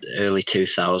early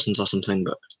 2000s or something,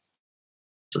 but I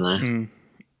don't know. Mm.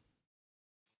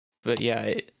 But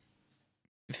yeah,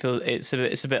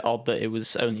 it's a bit odd that it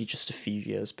was only just a few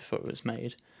years before it was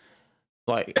made.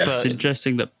 Like, Yeah. It's but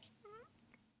interesting that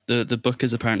the book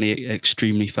is apparently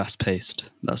extremely fast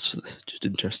paced. That's just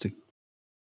interesting.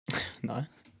 nice.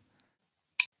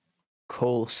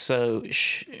 Cool. So,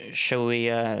 shall we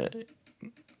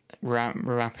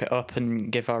wrap it up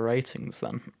and give our ratings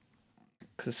then?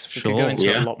 Because we could go Sure. into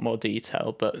Yeah. a lot more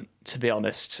detail, but to be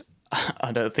honest,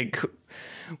 I don't think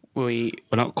We're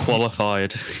not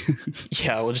qualified.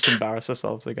 yeah, we'll just embarrass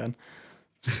ourselves again.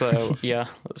 So yeah,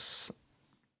 let's.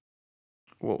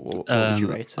 What would you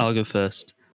rate it? I'll go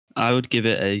first. I would give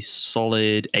it a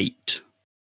solid 8.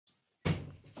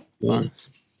 Nice.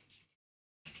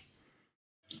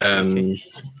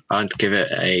 I'd give it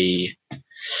a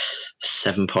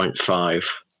 7.5.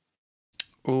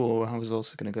 Oh, I was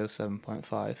also going to go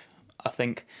 7.5. I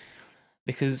think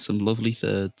because Some lovely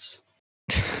thirds.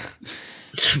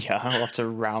 yeah, I'll have to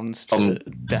round to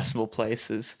decimal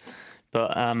places,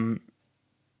 but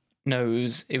no,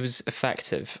 it was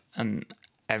effective and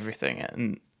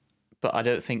everything, but I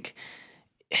don't think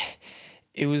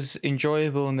it was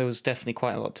enjoyable, and there was definitely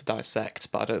quite a lot to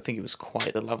dissect, but I don't think it was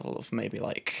quite the level of maybe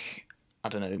like, I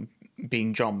don't know,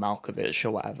 being John Malkovich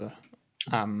or whatever.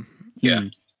 Yeah.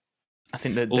 I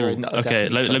think that Oh, okay,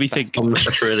 let me think. I'm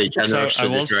just really So generous I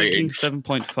with was this thinking rating.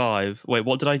 7.5. Wait,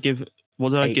 what did I give?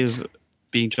 What did I 8. give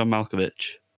being John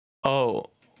Malkovich? Oh,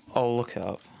 I'll look it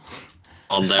up.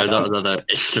 Oh no, not another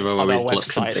interval On where our we look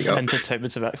something website, up.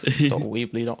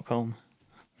 entertainmentofexcellence.weebly.com.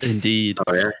 Indeed.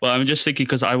 Oh yeah. Well, I'm just thinking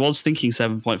because I was thinking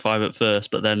 7.5 at first,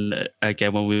 but then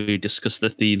again, when we discussed the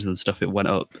themes and stuff, it went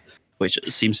up, which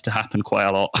seems to happen quite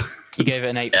a lot. You gave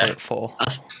it an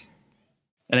 8.4.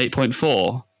 An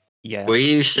 8.4? Yeah.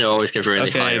 We used to always give really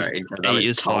Okay, high ratings. and now 8 it's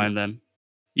is Tom. fine then.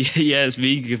 Yeah, it's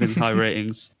me giving high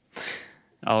ratings.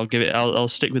 I'll give it. I'll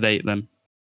stick with 8 then.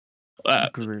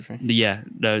 Groovy. Yeah,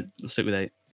 no, I'll stick with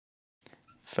 8.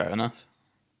 Fair enough.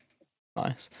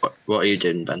 Nice. What are you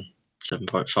doing, Ben?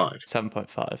 7.5.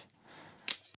 7.5.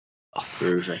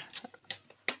 Groovy.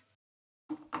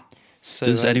 So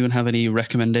Does anyone have any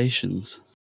recommendations?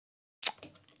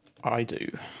 I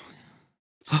do.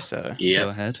 So Go Yeah.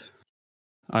 ahead.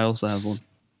 I also have one.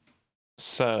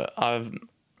 So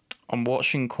I'm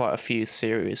watching quite a few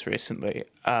series recently,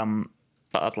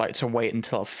 but I'd like to wait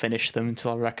until I've finished them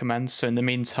until I recommend. So in the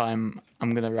meantime,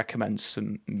 I'm gonna recommend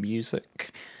some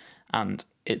music, and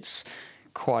it's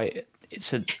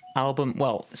an album.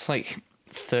 Well, it's like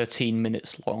 13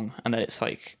 minutes long, and then it's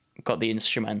like got the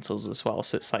instrumentals as well,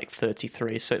 so it's like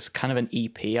 33. So it's kind of an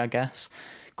EP, I guess,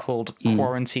 called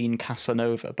Quarantine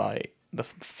Casanova by the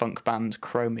funk band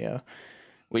Chromeo,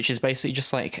 which is basically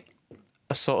just like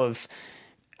a sort of,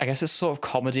 I guess it's a sort of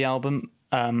comedy album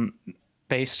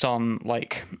based on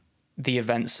like the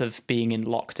events of being in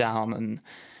lockdown and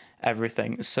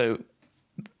everything. So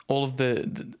all of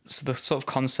the sort of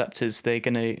concept is they're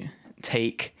going to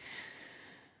take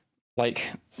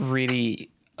like really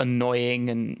annoying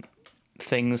and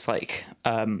things like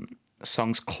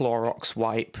songs Clorox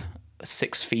Wipe,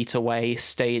 6 Feet Away,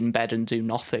 Stay in Bed and Do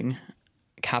Nothing,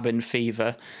 Cabin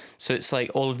Fever. So it's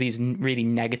like all of these really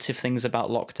negative things about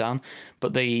lockdown,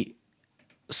 but they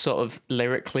sort of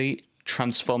lyrically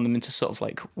transform them into sort of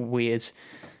like weird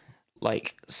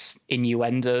like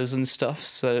innuendos and stuff.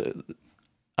 So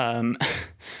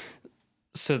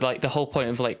so like the whole point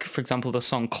of like, for example, the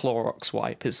song Clorox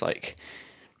Wipe is like,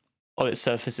 on its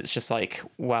surface, it's just like,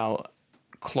 wow,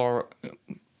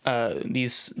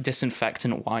 these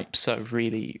disinfectant wipes are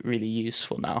really, really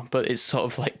useful now. But it's sort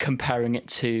of like comparing it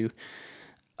to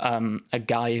a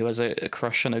guy who has a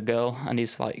crush on a girl, and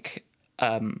he's like,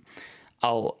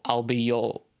 I'll be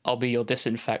your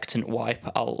disinfectant wipe.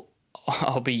 I'll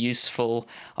be useful.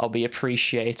 I'll be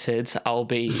appreciated. I'll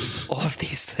be all of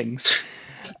these things.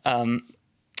 And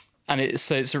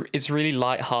it's really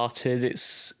light-hearted.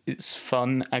 It's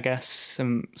fun, I guess,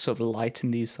 some sort of light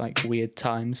in these like weird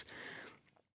times.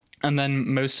 And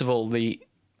then most of all,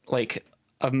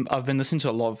 I've been listening to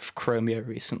a lot of Chromeo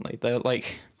recently.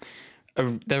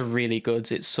 They're really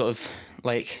good. It's sort of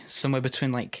like somewhere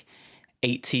between like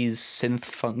 80s synth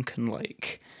funk and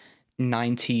like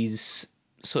 90s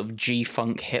sort of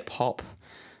G-funk hip hop,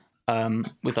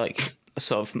 with like a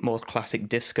sort of more classic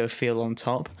disco feel on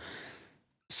top.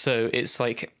 So it's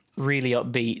like really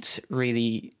upbeat,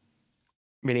 really,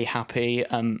 really happy.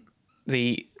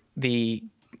 The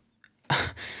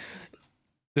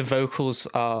the vocals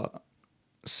are,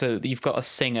 so you've got a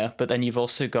singer, but then you've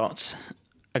also got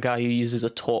a guy who uses a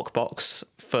talk box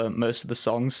for most of the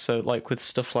songs. So like with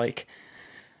stuff like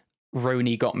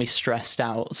Roni Got Me Stressed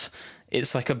Out,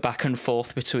 it's like a back and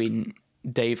forth between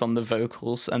Dave on the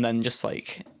vocals and then just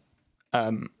like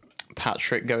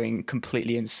Patrick going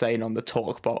completely insane on the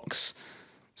talk box.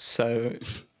 So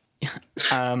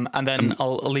and then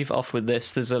I'll leave it off with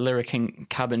this. There's a lyric in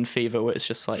Cabin Fever where it's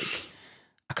just like,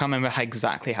 I can't remember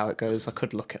exactly how it goes. I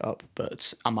could look it up,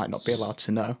 but I might not be allowed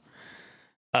to know.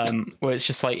 Where it's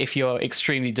just like, if you're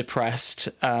extremely depressed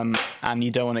and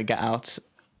you don't want to get out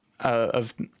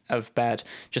of bed,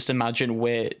 just imagine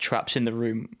we're trapped in the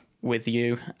room with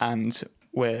you and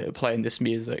we're playing this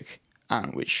music,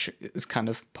 which is kind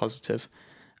of positive.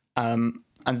 And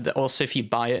also, if you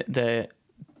buy it, they're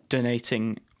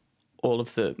donating all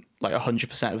of the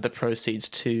 100% of the proceeds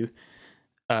to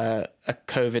a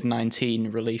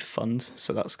COVID-19 relief fund.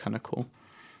 So that's kind of cool.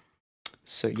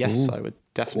 So yes, I would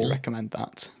definitely recommend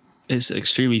that. It's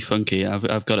extremely funky.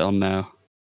 I've got it on now.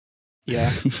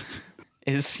 Yeah.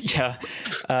 It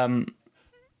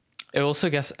also, I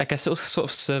guess it will sort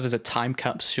of serve as a time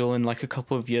capsule in like a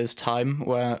couple of years' time,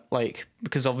 where like,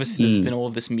 because obviously there's been all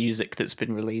of this music that's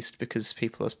been released because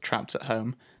people are trapped at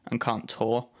home and can't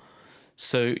tour.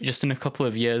 So just in a couple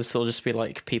of years, there'll just be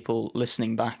like people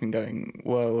listening back and going,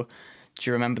 whoa, do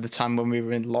you remember the time when we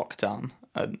were in lockdown?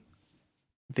 And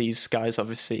these guys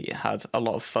obviously had a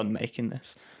lot of fun making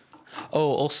this.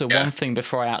 Oh, also one thing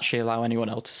before I actually allow anyone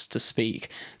else to speak,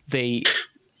 they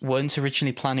weren't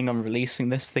originally planning on releasing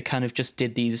this. They kind of just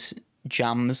did these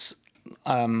jams,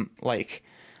 like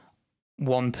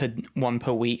one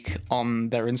per week on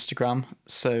their Instagram.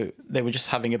 So they were just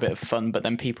having a bit of fun, but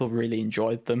then people really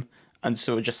enjoyed them. And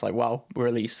so we're just like, wow,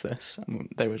 release this. And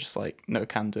they were just like, no,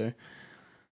 can do.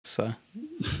 So,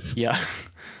 yeah.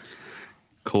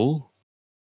 Cool.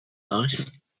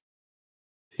 Nice.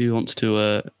 Who wants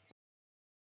to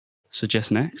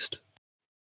suggest next?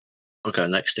 I'll go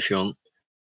next if you want.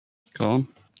 Go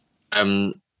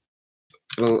on.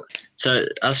 Well, so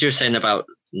as you were saying about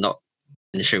not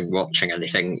finishing watching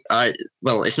anything,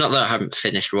 it's not that I haven't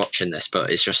finished watching this,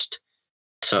 but it's just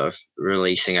sort of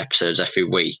releasing episodes every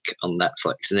week on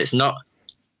Netflix, and it's not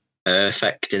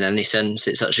perfect in any sense.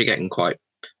 It's actually getting quite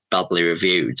badly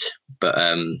reviewed, but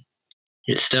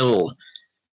it's still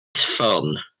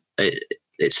fun.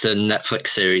 It's the Netflix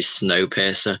series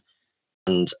Snowpiercer,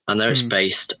 and I know it's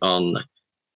based on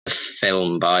a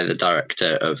film by the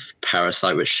director of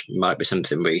Parasite, which might be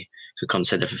something we could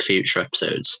consider for future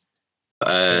episodes.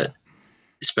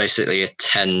 It's basically a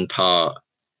 10-part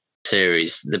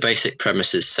series. The basic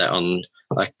premise is set on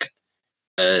like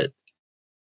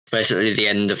basically the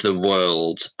end of the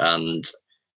world, and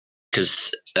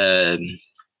because there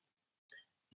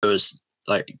was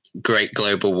like great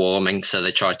global warming, so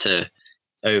they try to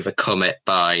overcome it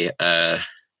by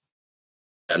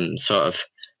sort of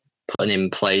putting in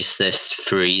place this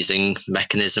freezing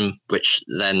mechanism, which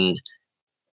then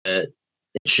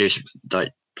introduced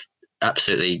like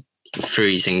absolutely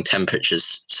freezing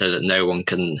temperatures so that no one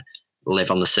can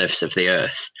live on the surface of the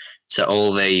earth. So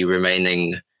all the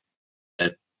remaining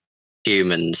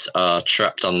humans are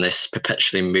trapped on this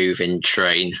perpetually moving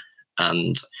train,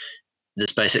 and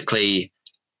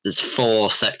there's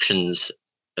 4 sections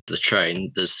of the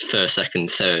train. There's first, second,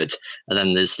 third, and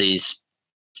then there's these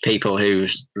people who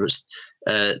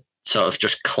sort of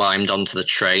just climbed onto the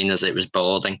train as it was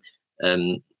boarding.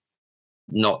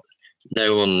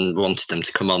 No one wanted them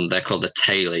to come on. They're called the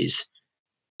tailies,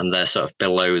 and they're sort of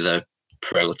below the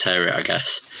proletariat, I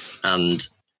guess. And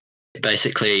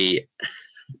basically,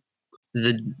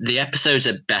 the episodes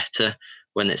are better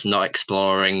when it's not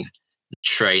exploring the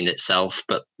train itself,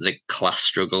 but the class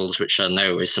struggles, which I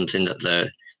know is something that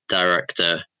the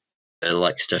director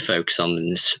likes to focus on in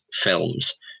his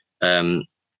films.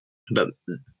 But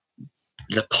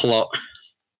the plot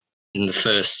in the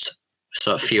first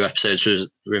sort of few episodes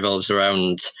revolves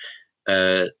around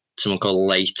someone called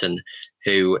Leighton,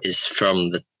 who is from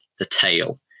the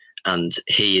Tale, and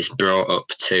he is brought up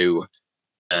to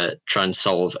try and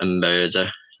solve a murder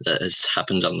that has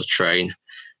happened on the train,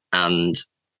 and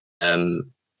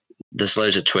there's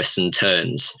loads of twists and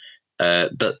turns,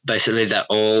 but basically they're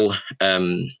all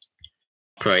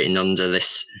operating under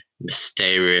this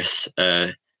mysterious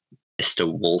Mr.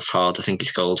 Wolfhard, I think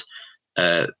he's called.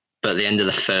 But at the end of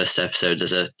the first episode,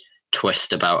 there's a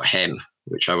twist about him,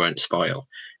 which I won't spoil.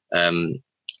 But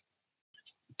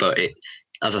it,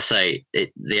 as I say,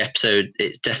 the episode,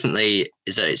 it definitely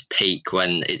is at its peak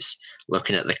when it's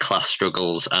looking at the class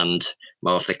struggles and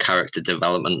more of the character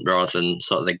development rather than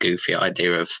sort of the goofy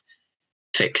idea of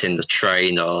fixing the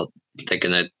train or they're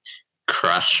going to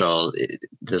crash or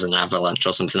there's an avalanche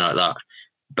or something like that.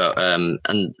 But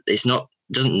and it's not,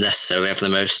 doesn't necessarily have the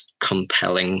most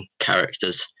compelling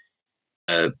characters.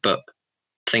 But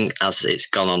I think as it's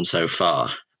gone on so far,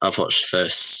 I've watched the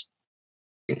first,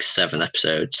 I think, 7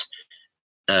 episodes.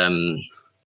 I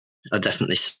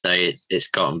definitely say it's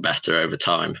gotten better over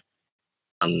time.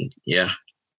 And yeah.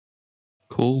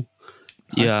 Cool.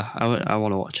 Nice. Yeah, I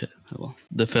want to watch it. Well,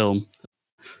 the film,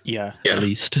 Yeah. at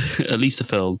least the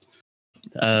film.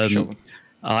 Sure.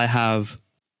 I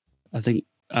think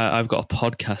I've got a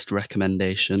podcast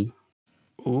recommendation.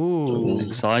 Ooh.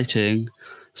 Exciting.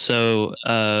 So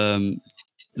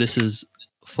this is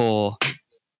for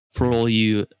all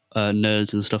you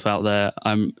nerds and stuff out there.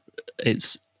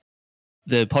 It's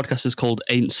the podcast is called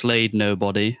Ain't Slayed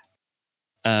Nobody.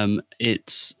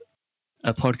 It's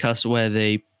a podcast where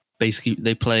they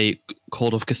play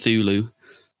Call of Cthulhu,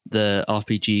 the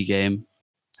RPG game,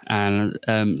 and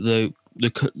the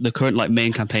current like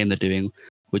main campaign they're doing,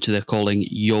 which they're calling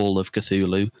Yawl of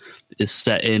Cthulhu, is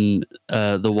set in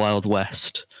the Wild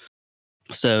West.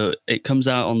 So it comes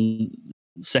out on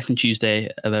second Tuesday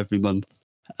of every month.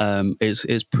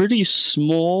 It's pretty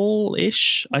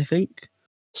small-ish, I think,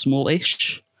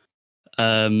 small-ish,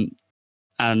 and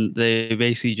they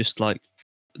basically just like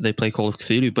they play Call of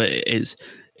Cthulhu, but it's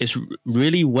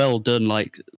really well done.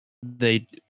 Like they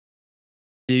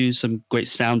do some great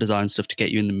sound design stuff to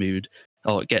get you in the mood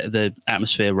or get the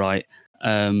atmosphere right.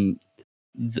 And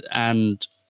the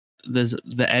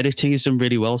editing is done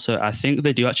really well. So I think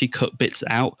they do actually cut bits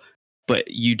out, but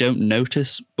you don't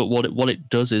notice. But what it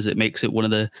does is it makes it one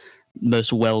of the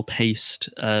most well-paced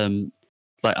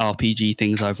like RPG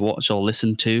things I've watched or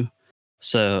listened to.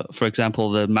 So, for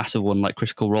example, the massive one like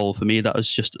Critical Role, for me that was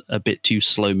just a bit too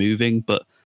slow moving. But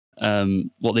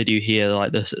what they do here,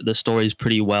 like the story is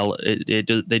pretty well. They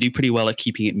do pretty well at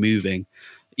keeping it moving,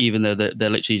 even though they're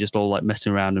literally just all like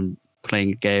messing around and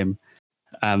playing a game.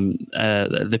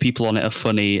 The people on it are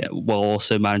funny while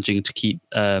also managing to keep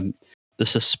the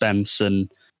suspense.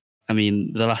 And I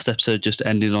mean, the last episode just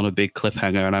ended on a big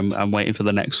cliffhanger, and I'm waiting for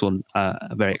the next one.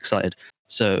 I'm very excited.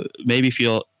 So maybe if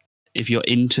you're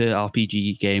into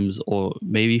RPG games, or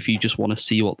maybe if you just want to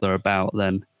see what they're about,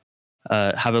 then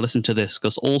have a listen to this,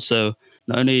 because also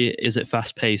not only is it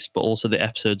fast paced, but also the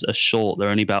episodes are short. They're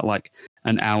only about like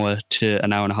an hour to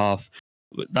an hour and a half.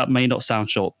 That may not sound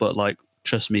short, but like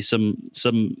trust me, some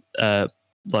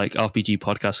like RPG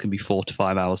podcasts can be 4 to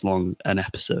 5 hours long an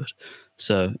episode.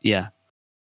 So yeah,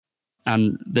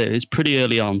 and it's pretty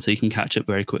early on, so you can catch up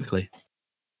very quickly.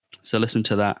 So listen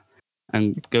to that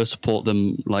and go support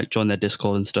them, like join their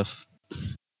Discord and stuff.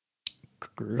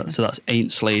 So that's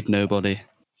Ain't Slayed Nobody.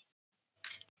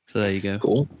 So there you go.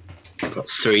 Cool. Got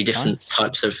 3 different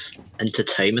types of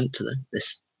entertainment to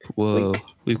this. Whoa, week.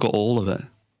 We've got all of it.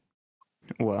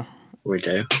 Well, We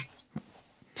do.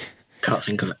 Can't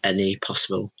think of any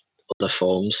possible other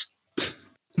forms.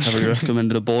 Have we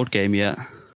recommended a board game yet?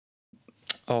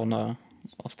 oh no,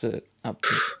 I'll have to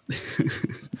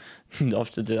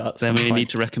do that. Then we need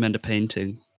to recommend a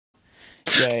painting.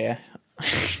 Yeah.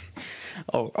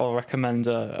 I'll recommend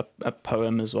a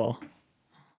poem as well.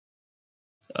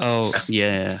 Oh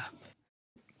yeah.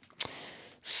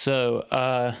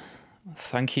 So,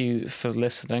 thank you for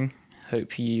listening.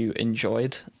 Hope you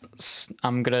enjoyed.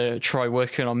 I'm gonna try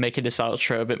working on making this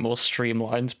outro a bit more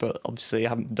streamlined, but obviously I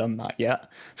haven't done that yet.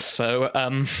 So,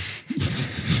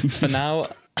 for now,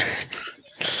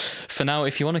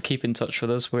 if you want to keep in touch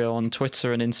with us, we're on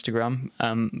Twitter and Instagram,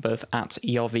 both at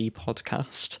ERV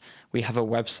Podcast. We have a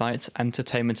website,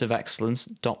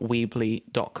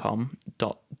 entertainmentofexcellence.weebly.com.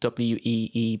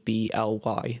 weebly.com.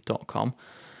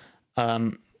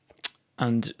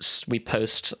 And we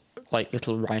post like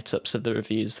little write-ups of the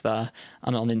reviews there,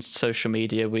 and on social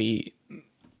media we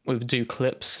do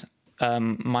clips.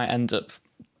 Might end up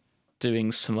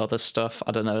doing some other stuff.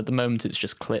 I don't know. At the moment, it's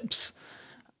just clips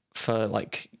for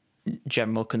like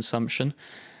general consumption.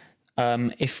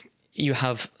 If you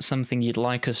have something you'd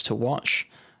like us to watch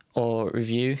or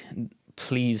review,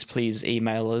 please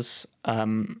email us.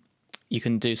 You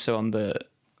can do so on the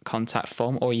contact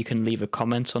form, or you can leave a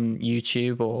comment on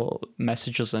YouTube or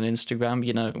message us on Instagram.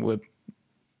 You know, we're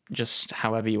just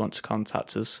however you want to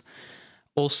contact us.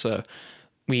 Also,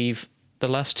 the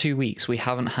last 2 weeks we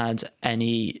haven't had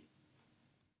any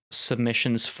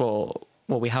submissions for,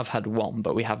 well, we have had one,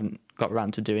 but we haven't got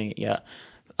around to doing it yet,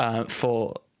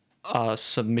 for our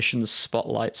submissions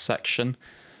spotlight section.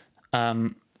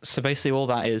 So basically all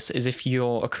that is if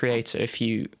you're a creator, if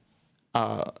you're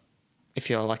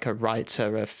like a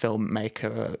writer, a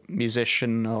filmmaker, a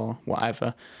musician, or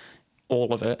whatever,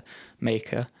 all of it,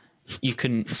 maker, you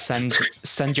can send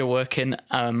your work in,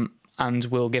 and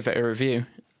we'll give it a review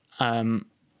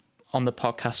on the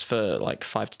podcast for like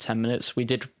 5 to 10 minutes. We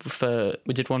did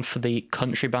one for the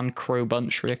country band Crow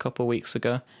Buntry a couple of weeks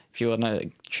ago. If you want to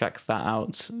check that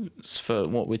out, it's for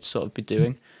what we'd sort of be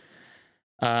doing.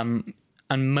 And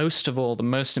most of all, the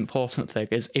most important thing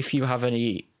is if you have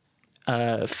any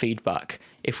feedback.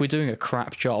 If we're doing a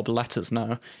crap job, let us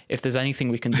know. If there's anything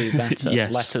we can do better,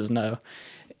 Yes. let us know.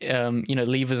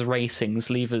 Leave us ratings,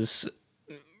 leave us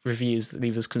reviews,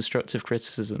 leave us constructive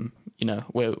criticism.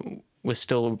 We're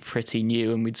still pretty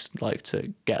new, and we'd like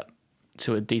to get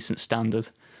to a decent standard.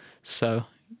 So,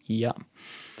 yeah.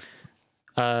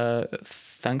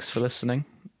 Thanks for listening.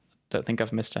 Don't think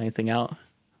I've missed anything out.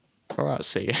 All right,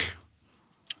 see you.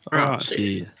 Right,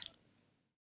 see you.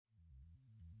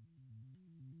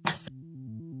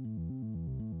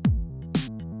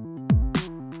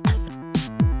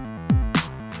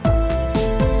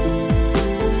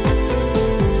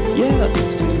 Yeah, that's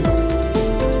it.